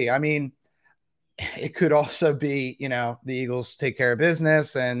 We'll see. I mean, it could also be, the Eagles take care of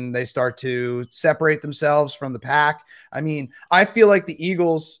business and they start to separate themselves from the pack. I mean, I feel like the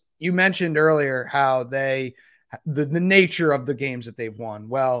Eagles, you mentioned earlier how the nature of the games that they've won.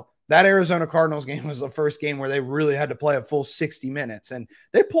 Well, that Arizona Cardinals game was the first game where they really had to play a full 60 minutes, and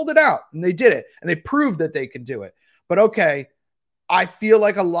they pulled it out and they did it and they proved that they could do it. But okay, I feel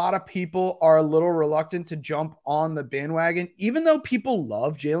like a lot of people are a little reluctant to jump on the bandwagon, even though people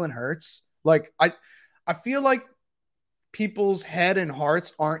love Jalen Hurts. I feel like people's head and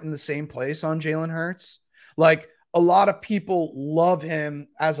hearts aren't in the same place on Jalen Hurts. A lot of people love him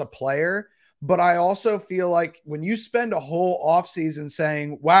as a player, but I also feel like when you spend a whole offseason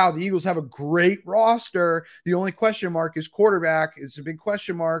saying, wow, the Eagles have a great roster, the only question mark is quarterback. It's a big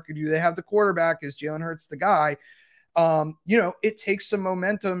question mark. Do they have the quarterback? Is Jalen Hurts the guy? It takes some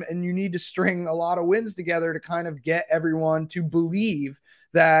momentum, and you need to string a lot of wins together to kind of get everyone to believe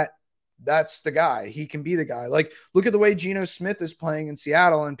that that's the guy. He can be the guy. Look at the way Geno Smith is playing in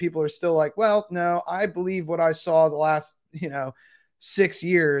Seattle, and people are still like, well, no, I believe what I saw the last, 6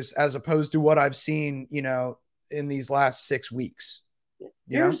 years as opposed to what I've seen, in these last 6 weeks.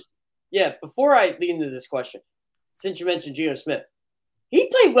 Before I lead into this question, since you mentioned Geno Smith, he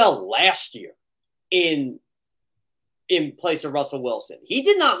played well last year in place of Russell Wilson. He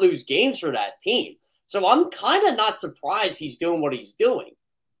did not lose games for that team. So I'm kind of not surprised he's doing what he's doing.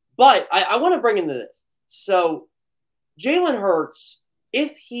 But I want to bring into this. So Jalen Hurts,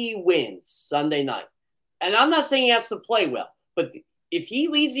 if he wins Sunday night, and I'm not saying he has to play well, but if he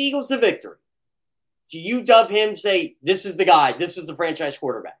leads the Eagles to victory, do you dub him, say, this is the guy, this is the franchise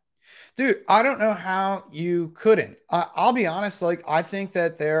quarterback? Dude, I don't know how you couldn't. I'll be honest, I think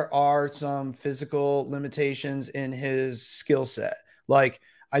that there are some physical limitations in his skill set.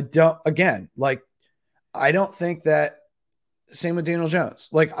 I don't think that. Same with Daniel Jones.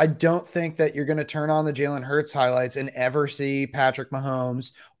 I don't think that you're going to turn on the Jalen Hurts highlights and ever see Patrick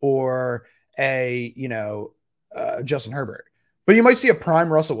Mahomes or Justin Herbert. But you might see a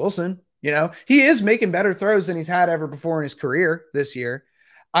prime Russell Wilson. He is making better throws than he's had ever before in his career this year.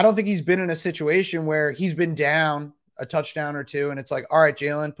 I don't think he's been in a situation where he's been down a touchdown or two, and it's like, all right,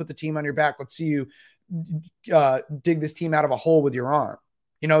 Jalen, put the team on your back. Let's see you dig this team out of a hole with your arm.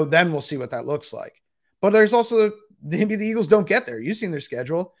 Then we'll see what that looks like. But there's also maybe the Eagles don't get there. You've seen their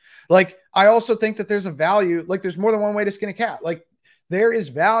schedule. I also think that there's a value. There's more than one way to skin a cat. There is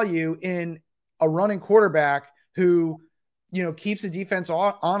value in a running quarterback who, keeps the defense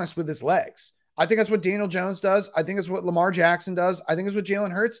honest with his legs. I think that's what Daniel Jones does. I think it's what Lamar Jackson does. I think it's what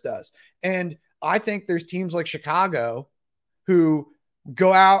Jalen Hurts does. And I think there's teams like Chicago who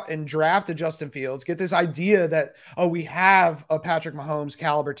go out and draft a Justin Fields, get this idea that, we have a Patrick Mahomes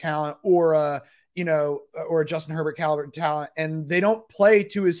caliber talent or a Justin Herbert caliber talent, and they don't play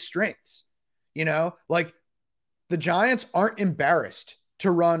to his strengths. The Giants aren't embarrassed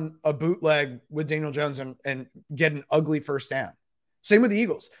to run a bootleg with Daniel Jones and get an ugly first down. Same with the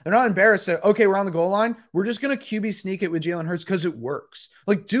Eagles. They're not embarrassed that, okay, we're on the goal line. We're just going to QB sneak it with Jalen Hurts because it works.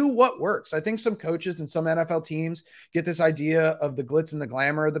 Do what works. I think some coaches and some NFL teams get this idea of the glitz and the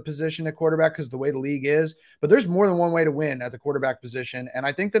glamour of the position at quarterback because the way the league is. But there's more than one way to win at the quarterback position. And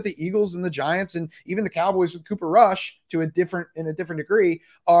I think that the Eagles and the Giants and even the Cowboys with Cooper Rush in a different degree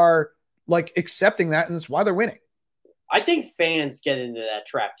are accepting that, and that's why they're winning. I think fans get into that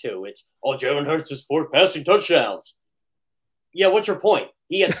trap too. It's, Jalen Hurts has 4 passing touchdowns. Yeah, what's your point?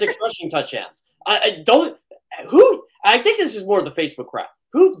 He has 6 rushing touchdowns. I think this is more of the Facebook crowd.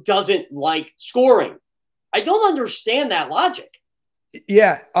 Who doesn't like scoring? I don't understand that logic.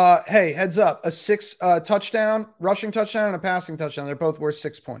 Yeah. Hey, heads up. A 6 touchdown, rushing touchdown, and a passing touchdown. They're both worth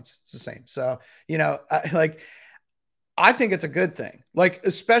 6 points. It's the same. So, I think it's a good thing.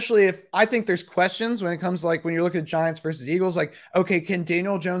 Especially if I think there's questions when it comes when you look at Giants versus Eagles, okay, can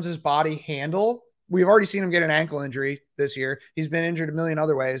Daniel Jones's body handle we've already seen him get an ankle injury this year. He's been injured a million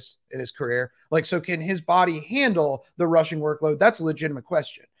other ways in his career. Like, so can his body handle the rushing workload? That's a legitimate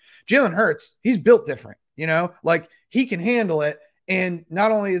question. Jalen Hurts, he's built different, like he can handle it. And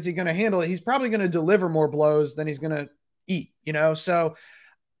not only is he going to handle it, he's probably going to deliver more blows than he's going to eat, So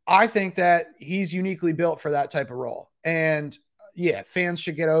I think that he's uniquely built for that type of role. And yeah, fans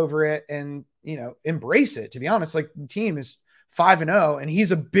should get over it and, embrace it. To be honest, like the team is 5-0 and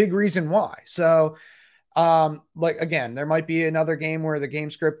he's a big reason why. So again, there might be another game where the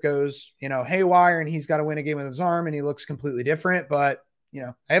game script goes, haywire and he's got to win a game with his arm and he looks completely different. But,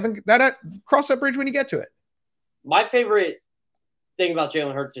 I haven't cross that bridge when you get to it. My favorite thing about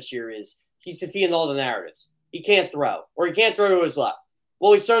Jalen Hurts this year is he's defeating all the narratives. He can't throw, or he can't throw to his left.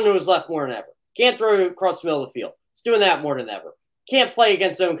 Well, he's throwing to his left more than ever. Can't throw across the middle of the field. He's doing that more than ever. Can't play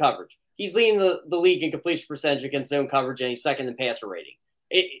against zone coverage. He's leading the league in completion percentage against zone coverage, and he's second in passer rating.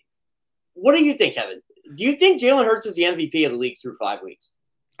 What do you think, Kevin? Do you think Jalen Hurts is the MVP of the league through 5 weeks?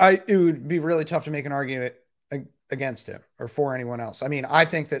 It would be really tough to make an argument against him or for anyone else. I mean, I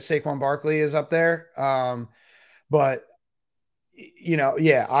think that Saquon Barkley is up there, but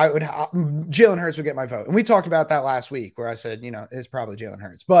Jalen Hurts would get my vote. And we talked about that last week where I said, it's probably Jalen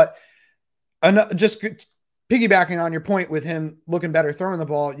Hurts. But just piggybacking on your point with him looking better throwing the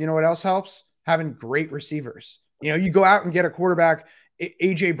ball, you know what else helps? Having great receivers. You go out and get a quarterback,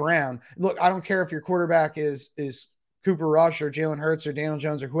 A.J. Brown. Look, I don't care if your quarterback is Cooper Rush or Jalen Hurts or Daniel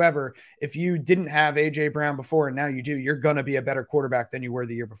Jones or whoever. If you didn't have A.J. Brown before and now you do, you're going to be a better quarterback than you were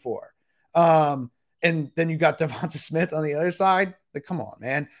the year before. And then you got Devonta Smith on the other side. Like, come on,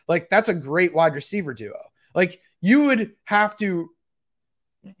 man. Like, that's a great wide receiver duo. Like, you would have to,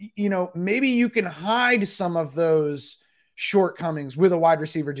 maybe you can hide some of those shortcomings with a wide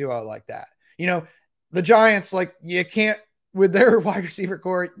receiver duo like that. The Giants, like, you can't, with their wide receiver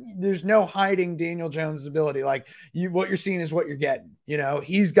core, there's no hiding Daniel Jones' ability. Like, what you're seeing is what you're getting.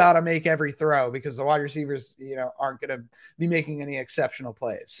 He's got to make every throw because the wide receivers, aren't going to be making any exceptional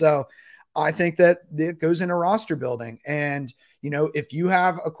plays. So, I think that it goes into roster building. And, if you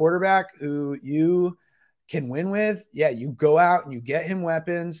have a quarterback who you can win with, you go out and you get him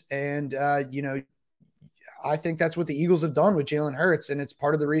weapons. And, I think that's what the Eagles have done with Jalen Hurts. And it's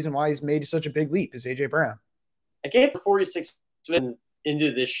part of the reason why he's made such a big leap is A.J. Brown. I gave 46 minutes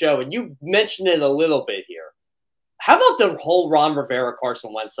into this show, and you mentioned it a little bit here. How about the whole Ron Rivera,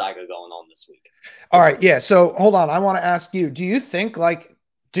 Carson Wentz saga going on this week? All right. Yeah. So hold on. I want to ask you, do you think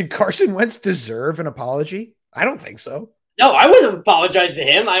did Carson Wentz deserve an apology? I don't think so. No, I wouldn't have apologized to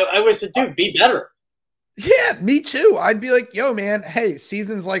him. I would have said, dude, be better. Yeah, me too. I'd be like, yo, man, hey,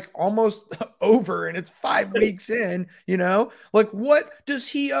 season's almost over and it's 5 weeks in, what does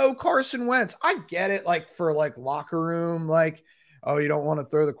he owe Carson Wentz? I get it. For locker room, oh, you don't want to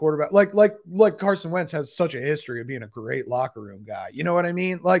throw the quarterback. Like Carson Wentz has such a history of being a great locker room guy. You know what I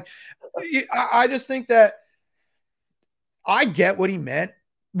mean? I just think that I get what he meant.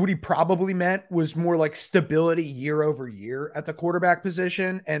 What he probably meant was more stability year over year at the quarterback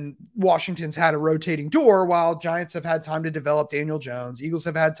position. And Washington's had a rotating door while Giants have had time to develop Daniel Jones. Eagles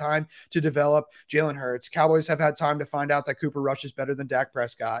have had time to develop Jalen Hurts. Cowboys have had time to find out that Cooper Rush is better than Dak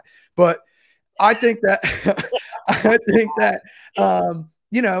Prescott. But I think that,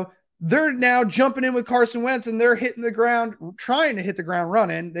 they're now jumping in with Carson Wentz and they're hitting the ground, trying to hit the ground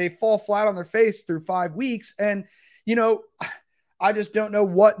running. They fall flat on their face through 5 weeks. And, I just don't know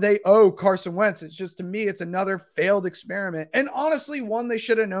what they owe Carson Wentz. It's just, to me, it's another failed experiment. And honestly, one they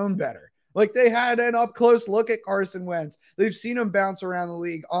should have known better. They had an up-close look at Carson Wentz. They've seen him bounce around the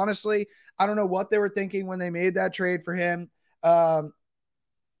league. Honestly, I don't know what they were thinking when they made that trade for him. Yeah,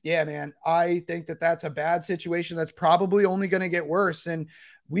 man, I think that that's a bad situation that's probably only going to get worse. And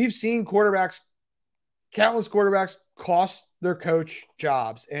we've seen countless quarterbacks cost their coach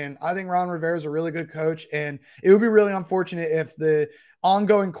jobs. And I think Ron Rivera is a really good coach. And it would be really unfortunate if the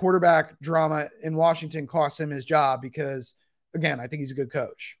ongoing quarterback drama in Washington costs him his job because, again, I think he's a good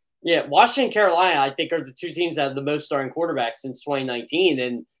coach. Yeah, Washington and Carolina, I think, are the two teams that have the most starting quarterbacks since 2019.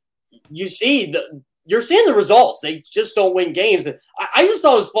 And you're seeing the results. They just don't win games. And I just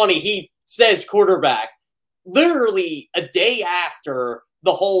thought it was funny. He says quarterback literally a day after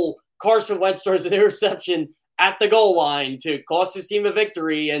the whole Carson Wentz throws an interception at the goal line to cost his team a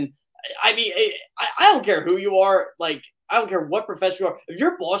victory. And I mean, I don't care who you are. I don't care what profession you are. If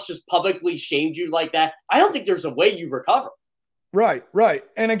your boss just publicly shamed you like that, I don't think there's a way you recover. Right.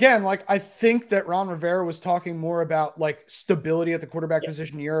 And again, I think that Ron Rivera was talking more about stability at the quarterback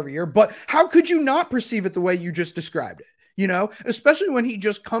position year over year, but how could you not perceive it the way you just described it? Especially when he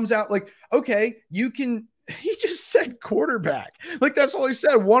just comes out okay, you can He just said quarterback. Like, that's all he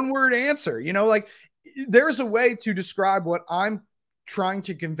said. One word answer. You know, like, there's a way to describe what I'm trying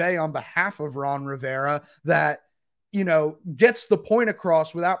to convey on behalf of Ron Rivera that, you know, gets the point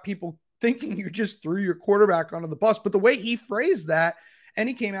across without people thinking you just threw your quarterback under the bus. But the way he phrased that, and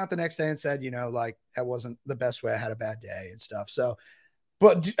he came out the next day and said, you know, like, that wasn't the best way. I had a bad day and stuff. So,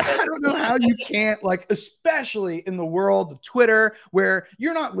 but I don't know how you can't, like, especially in the world of Twitter, where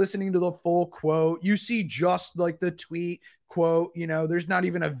you're not listening to the full quote. You see just like the tweet quote, you know, there's not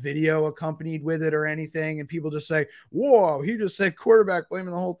even a video accompanied with it or anything. And people just say, whoa, he just said quarterback,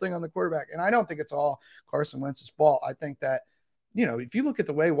 blaming the whole thing on the quarterback. And I don't think it's all Carson Wentz's fault. I think that, you know, if you look at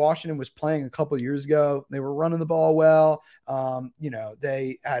the way Washington was playing a couple of years ago, they were running the ball well. You know,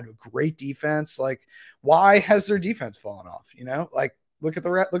 they had a great defense. Like, why has their defense fallen off? You know, like, look at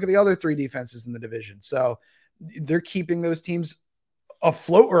the other three defenses in the division. So they're keeping those teams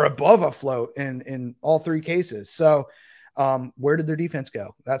afloat or above afloat in all three cases. So where did their defense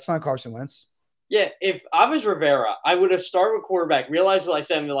go? That's not Carson Wentz. Yeah, if I was Rivera, I would have started with quarterback, realized what I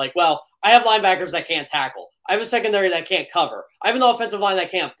said, and be like, well, I have linebackers that can't tackle. I have a secondary that can't cover. I have an offensive line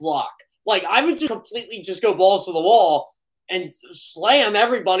that can't block. Like, I would just completely just go balls to the wall and slam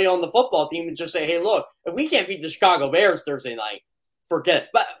everybody on the football team and just say, hey, look, if we can't beat the Chicago Bears Thursday night, forget it.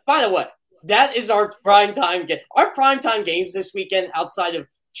 But by the way, that is our primetime game. Our primetime games this weekend outside of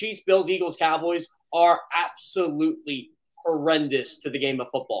Chiefs, Bills, Eagles, Cowboys are absolutely horrendous to the game of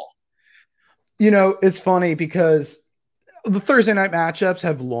football. You know, it's funny because the Thursday night matchups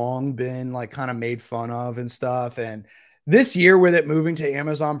have long been like kind of made fun of and stuff. And this year with it moving to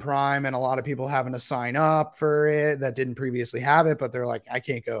Amazon Prime and a lot of people having to sign up for it that didn't previously have it, but they're like, I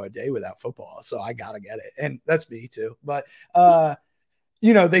can't go a day without football. So I got to get it. And that's me too. But,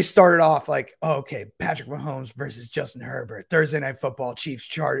 you know, they started off like, oh, okay, Patrick Mahomes versus Justin Herbert, Thursday night football, Chiefs,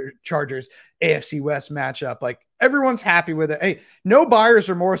 Chargers, AFC West matchup. Like, everyone's happy with it. Hey, no buyer's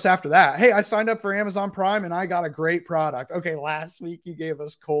remorse after that. Hey, I signed up for Amazon Prime and I got a great product. Okay, last week you gave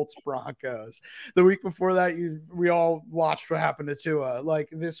us Colts Broncos. The week before that, we all watched what happened to Tua. Like,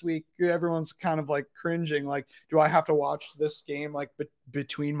 this week, everyone's kind of like cringing. Like, do I have to watch this game like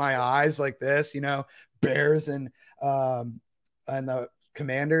between my eyes like this? You know, Bears and the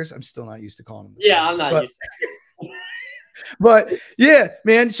Commanders. I'm still not used to calling them. Yeah, I'm not used to it. But yeah,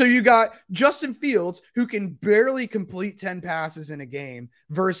 man. So you got Justin Fields, who can barely complete 10 passes in a game,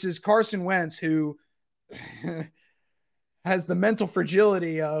 versus Carson Wentz, who has the mental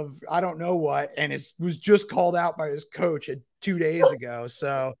fragility of I don't know what, and was just called out by his coach 2 days ago.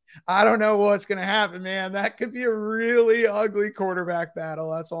 So I don't know what's going to happen, man. That could be a really ugly quarterback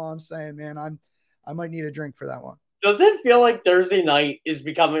battle. That's all I'm saying, man. I might need a drink for that one. Does it feel like Thursday night is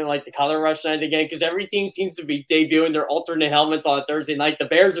becoming like the color rush night again? Because every team seems to be debuting their alternate helmets on a Thursday night. The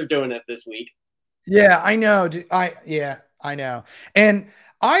Bears are doing it this week. Yeah, I know. I know. And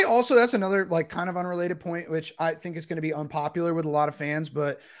I also, that's another like kind of unrelated point, which I think is going to be unpopular with a lot of fans,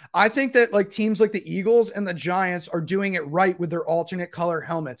 but I think that like teams like the Eagles and the Giants are doing it right with their alternate color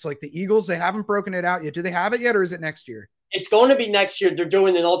helmets. Like the Eagles, they haven't broken it out yet. Do they have it yet, or is it next year? It's going to be next year. They're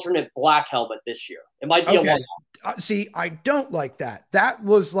doing an alternate black helmet this year. It might be a one. See, I don't like that. That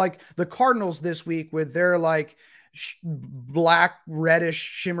was like the Cardinals this week with their like black, reddish,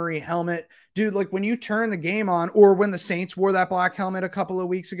 shimmery helmet. Dude, like when you turn the game on, or when the Saints wore that black helmet a couple of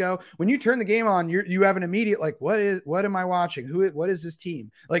weeks ago, when you turn the game on, you have an immediate like, what am I watching? What is this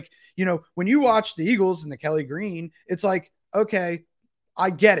team? Like, you know, when you watch the Eagles and the Kelly Green, it's like, okay, I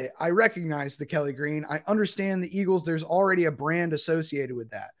get it. I recognize the Kelly Green. I understand the Eagles. There's already a brand associated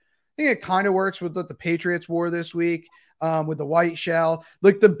with that. I think it kind of works with what the Patriots wore this week with the white shell.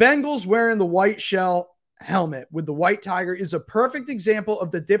 Like the Bengals wearing the white shell helmet with the white tiger is a perfect example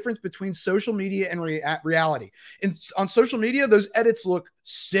of the difference between social media and reality. On social media, those edits look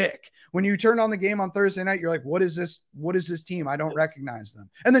sick. When you turn on the game on Thursday night, you're like, what is this? What is this team? I don't recognize them.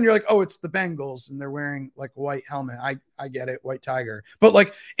 And then you're like, oh, it's the Bengals and they're wearing like a white helmet. I get it. White tiger. But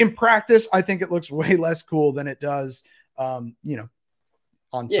like in practice, I think it looks way less cool than it does,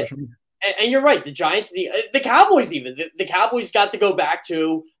 on social media. And you're right. The Giants, the Cowboys, even the Cowboys got to go back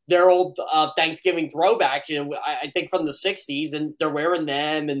to their old Thanksgiving throwbacks, I think from the 60s, and they're wearing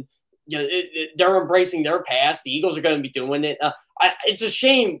them, and they're embracing their past. The Eagles are going to be doing it. It's a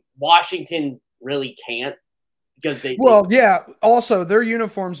shame Washington really can't, because also their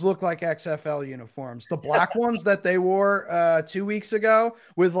uniforms look like XFL uniforms. The black ones that they wore 2 weeks ago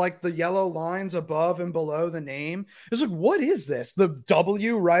with like the yellow lines above and below the name. It's like, what is this? The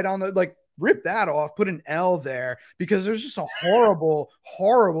W right on the, like, rip that off, put an L there, because there's just a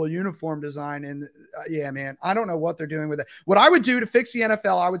horrible uniform design. And yeah, man, I don't know what they're doing with it. What I would do to fix the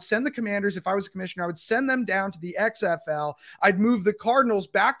NFL, I would send the Commanders, if I was a commissioner, I would send them down to the XFL. I'd move the Cardinals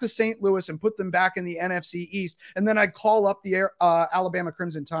back to St. Louis and put them back in the NFC East. And then I'd call up the Alabama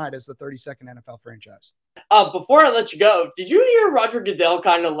Crimson Tide as the 32nd NFL franchise. Before I let you go, did you hear Roger Goodell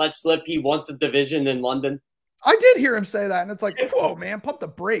kind of let slip he wants a division in London? I did hear him say that, and it's like, whoa, man, pump the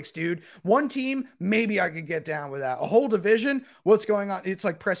brakes, dude. One team, maybe I could get down with that. A whole division, what's going on? It's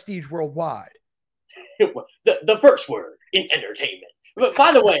like prestige worldwide. the first word in entertainment. But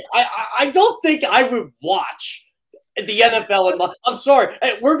by the way, I don't think I would watch the NFL. I'm sorry.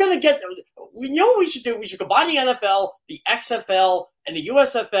 We're going to get – you know what we should do? We should combine the NFL, the XFL, and the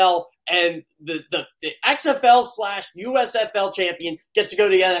USFL, and the XFL/USFL champion gets to go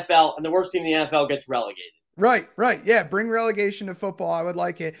to the NFL, and the worst team in the NFL gets relegated. Right. Yeah, bring relegation to football. I would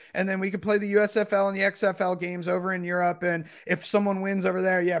like it. And then we could play the USFL and the XFL games over in Europe. And if someone wins over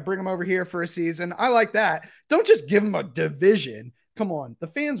there, yeah, bring them over here for a season. I like that. Don't just give them a division. Come on. The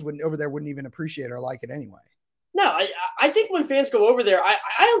fans wouldn't even appreciate it or like it anyway. No, I think when fans go over there, I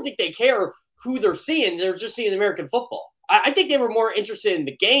don't think they care who they're seeing. They're just seeing American football. I think they were more interested in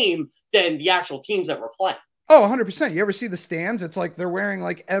the game than the actual teams that were playing. Oh, 100%. You ever see the stands? It's like they're wearing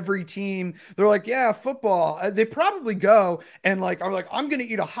like every team. They're like, yeah, football. They probably go and like, I'm going to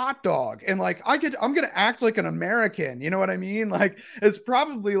eat a hot dog. And like, I'm going to act like an American. You know what I mean? Like, it's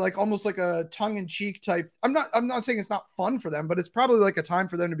probably like almost like a tongue in cheek type. I'm not saying it's not fun for them, but it's probably like a time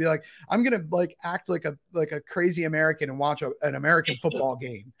for them to be like, I'm going to like act like a crazy American and watch an American football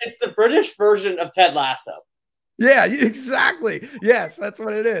game. It's the British version of Ted Lasso. Yeah, exactly. Yes, that's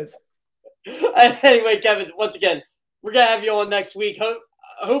what it is. Anyway, Kevin, once again, we're going to have you on next week.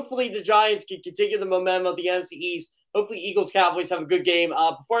 Hopefully the Giants can continue the momentum of the NFC East. Hopefully Eagles Cowboys have a good game.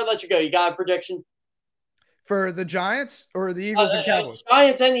 Before I let you go, you got a prediction? For the Giants or the Eagles and Cowboys?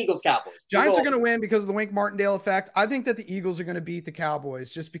 Giants and Eagles Cowboys. Giants are going to win because of the Wink Martindale effect. I think that the Eagles are going to beat the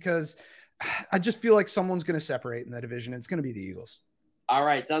Cowboys just because I just feel like someone's going to separate in that division. It's going to be the Eagles. All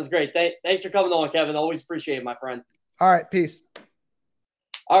right. Sounds great. Thanks for coming on, Kevin. Always appreciate it, my friend. All right. Peace.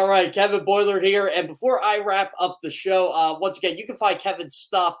 All right, Kevin Boilard here. And before I wrap up the show, once again, you can find Kevin's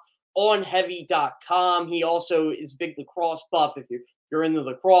stuff on heavy.com. He also is a big lacrosse buff if you're into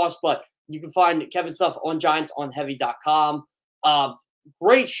lacrosse, but you can find Kevin's stuff on Giants on heavy.com.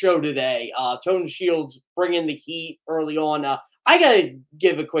 Great show today. Tony Shields bringing the heat early on. I got to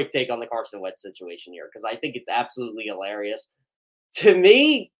give a quick take on the Carson Wentz situation here because I think it's absolutely hilarious. To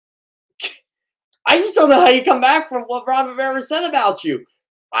me, I just don't know how you come back from what Ron Rivera said about you.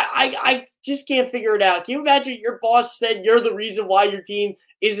 I just can't figure it out. Can you imagine your boss said you're the reason why your team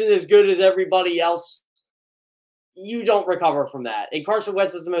isn't as good as everybody else? You don't recover from that. And Carson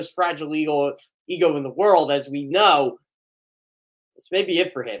Wentz is the most fragile ego in the world, as we know. This may be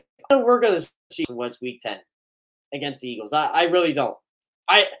it for him. We're going to see Wentz week 10 against the Eagles. I really don't.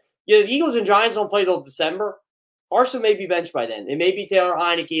 The Eagles and Giants don't play till December. Carson may be benched by then. It may be Taylor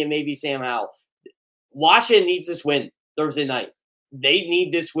Heineke and maybe Sam Howell. Washington needs this win Thursday night. They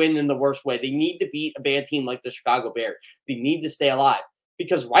need this win in the worst way. They need to beat a bad team like the Chicago Bears. They need to stay alive.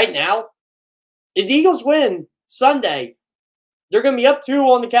 Because right now, if the Eagles win Sunday, they're going to be up 2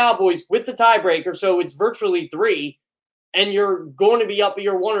 on the Cowboys with the tiebreaker, so it's virtually 3. And you're going to be up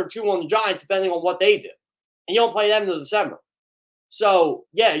either 1 or 2 on the Giants, depending on what they do. And you don't play them until December. So,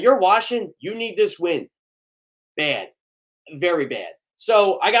 yeah, you're Washington. You need this win. Bad. Very bad.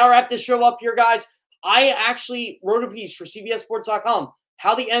 So, I got to wrap this show up here, guys. I actually wrote a piece for CBSSports.com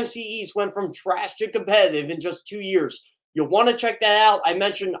how the NFC East went from trash to competitive in just 2 years. You'll want to check that out. I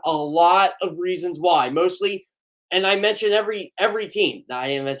mentioned a lot of reasons why, mostly, and I mentioned every team. Now, I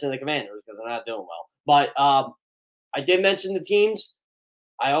didn't mention the Commanders because they're not doing well. But I did mention the teams.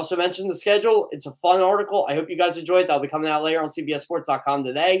 I also mentioned the schedule. It's a fun article. I hope you guys enjoyed it. That'll be coming out later on CBSSports.com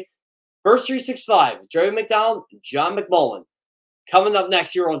today. First 365, Joey McDonald, John McMullen. Coming up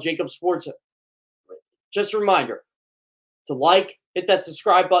next here on JAKIB Sports. Just a reminder to like, hit that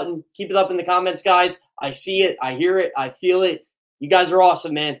subscribe button. Keep it up in the comments, guys. I see it. I hear it. I feel it. You guys are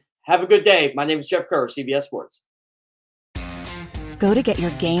awesome, man. Have a good day. My name is Jeff Kerr, CBS Sports. Go to get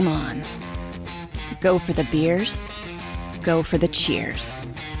your game on. Go for the beers. Go for the cheers.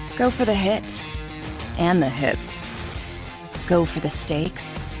 Go for the hit and the hits. Go for the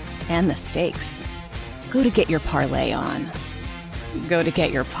stakes and the stakes. Go to get your parlay on. Go to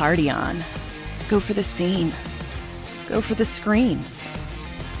get your party on. Go for the scene. Go for the screens.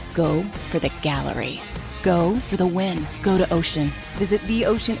 Go for the gallery. Go for the win. Go to Ocean. Visit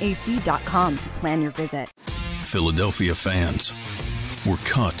theoceanac.com to plan your visit. Philadelphia fans, we're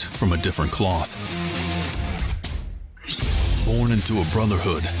cut from a different cloth. Born into a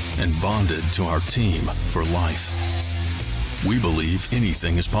brotherhood and bonded to our team for life. We believe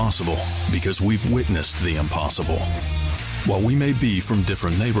anything is possible because we've witnessed the impossible. While we may be from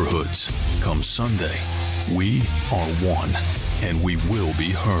different neighborhoods, come Sunday, we are one, and we will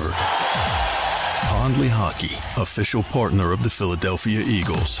be heard. Pondley Hockey, official partner of the Philadelphia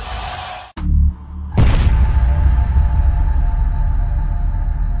Eagles.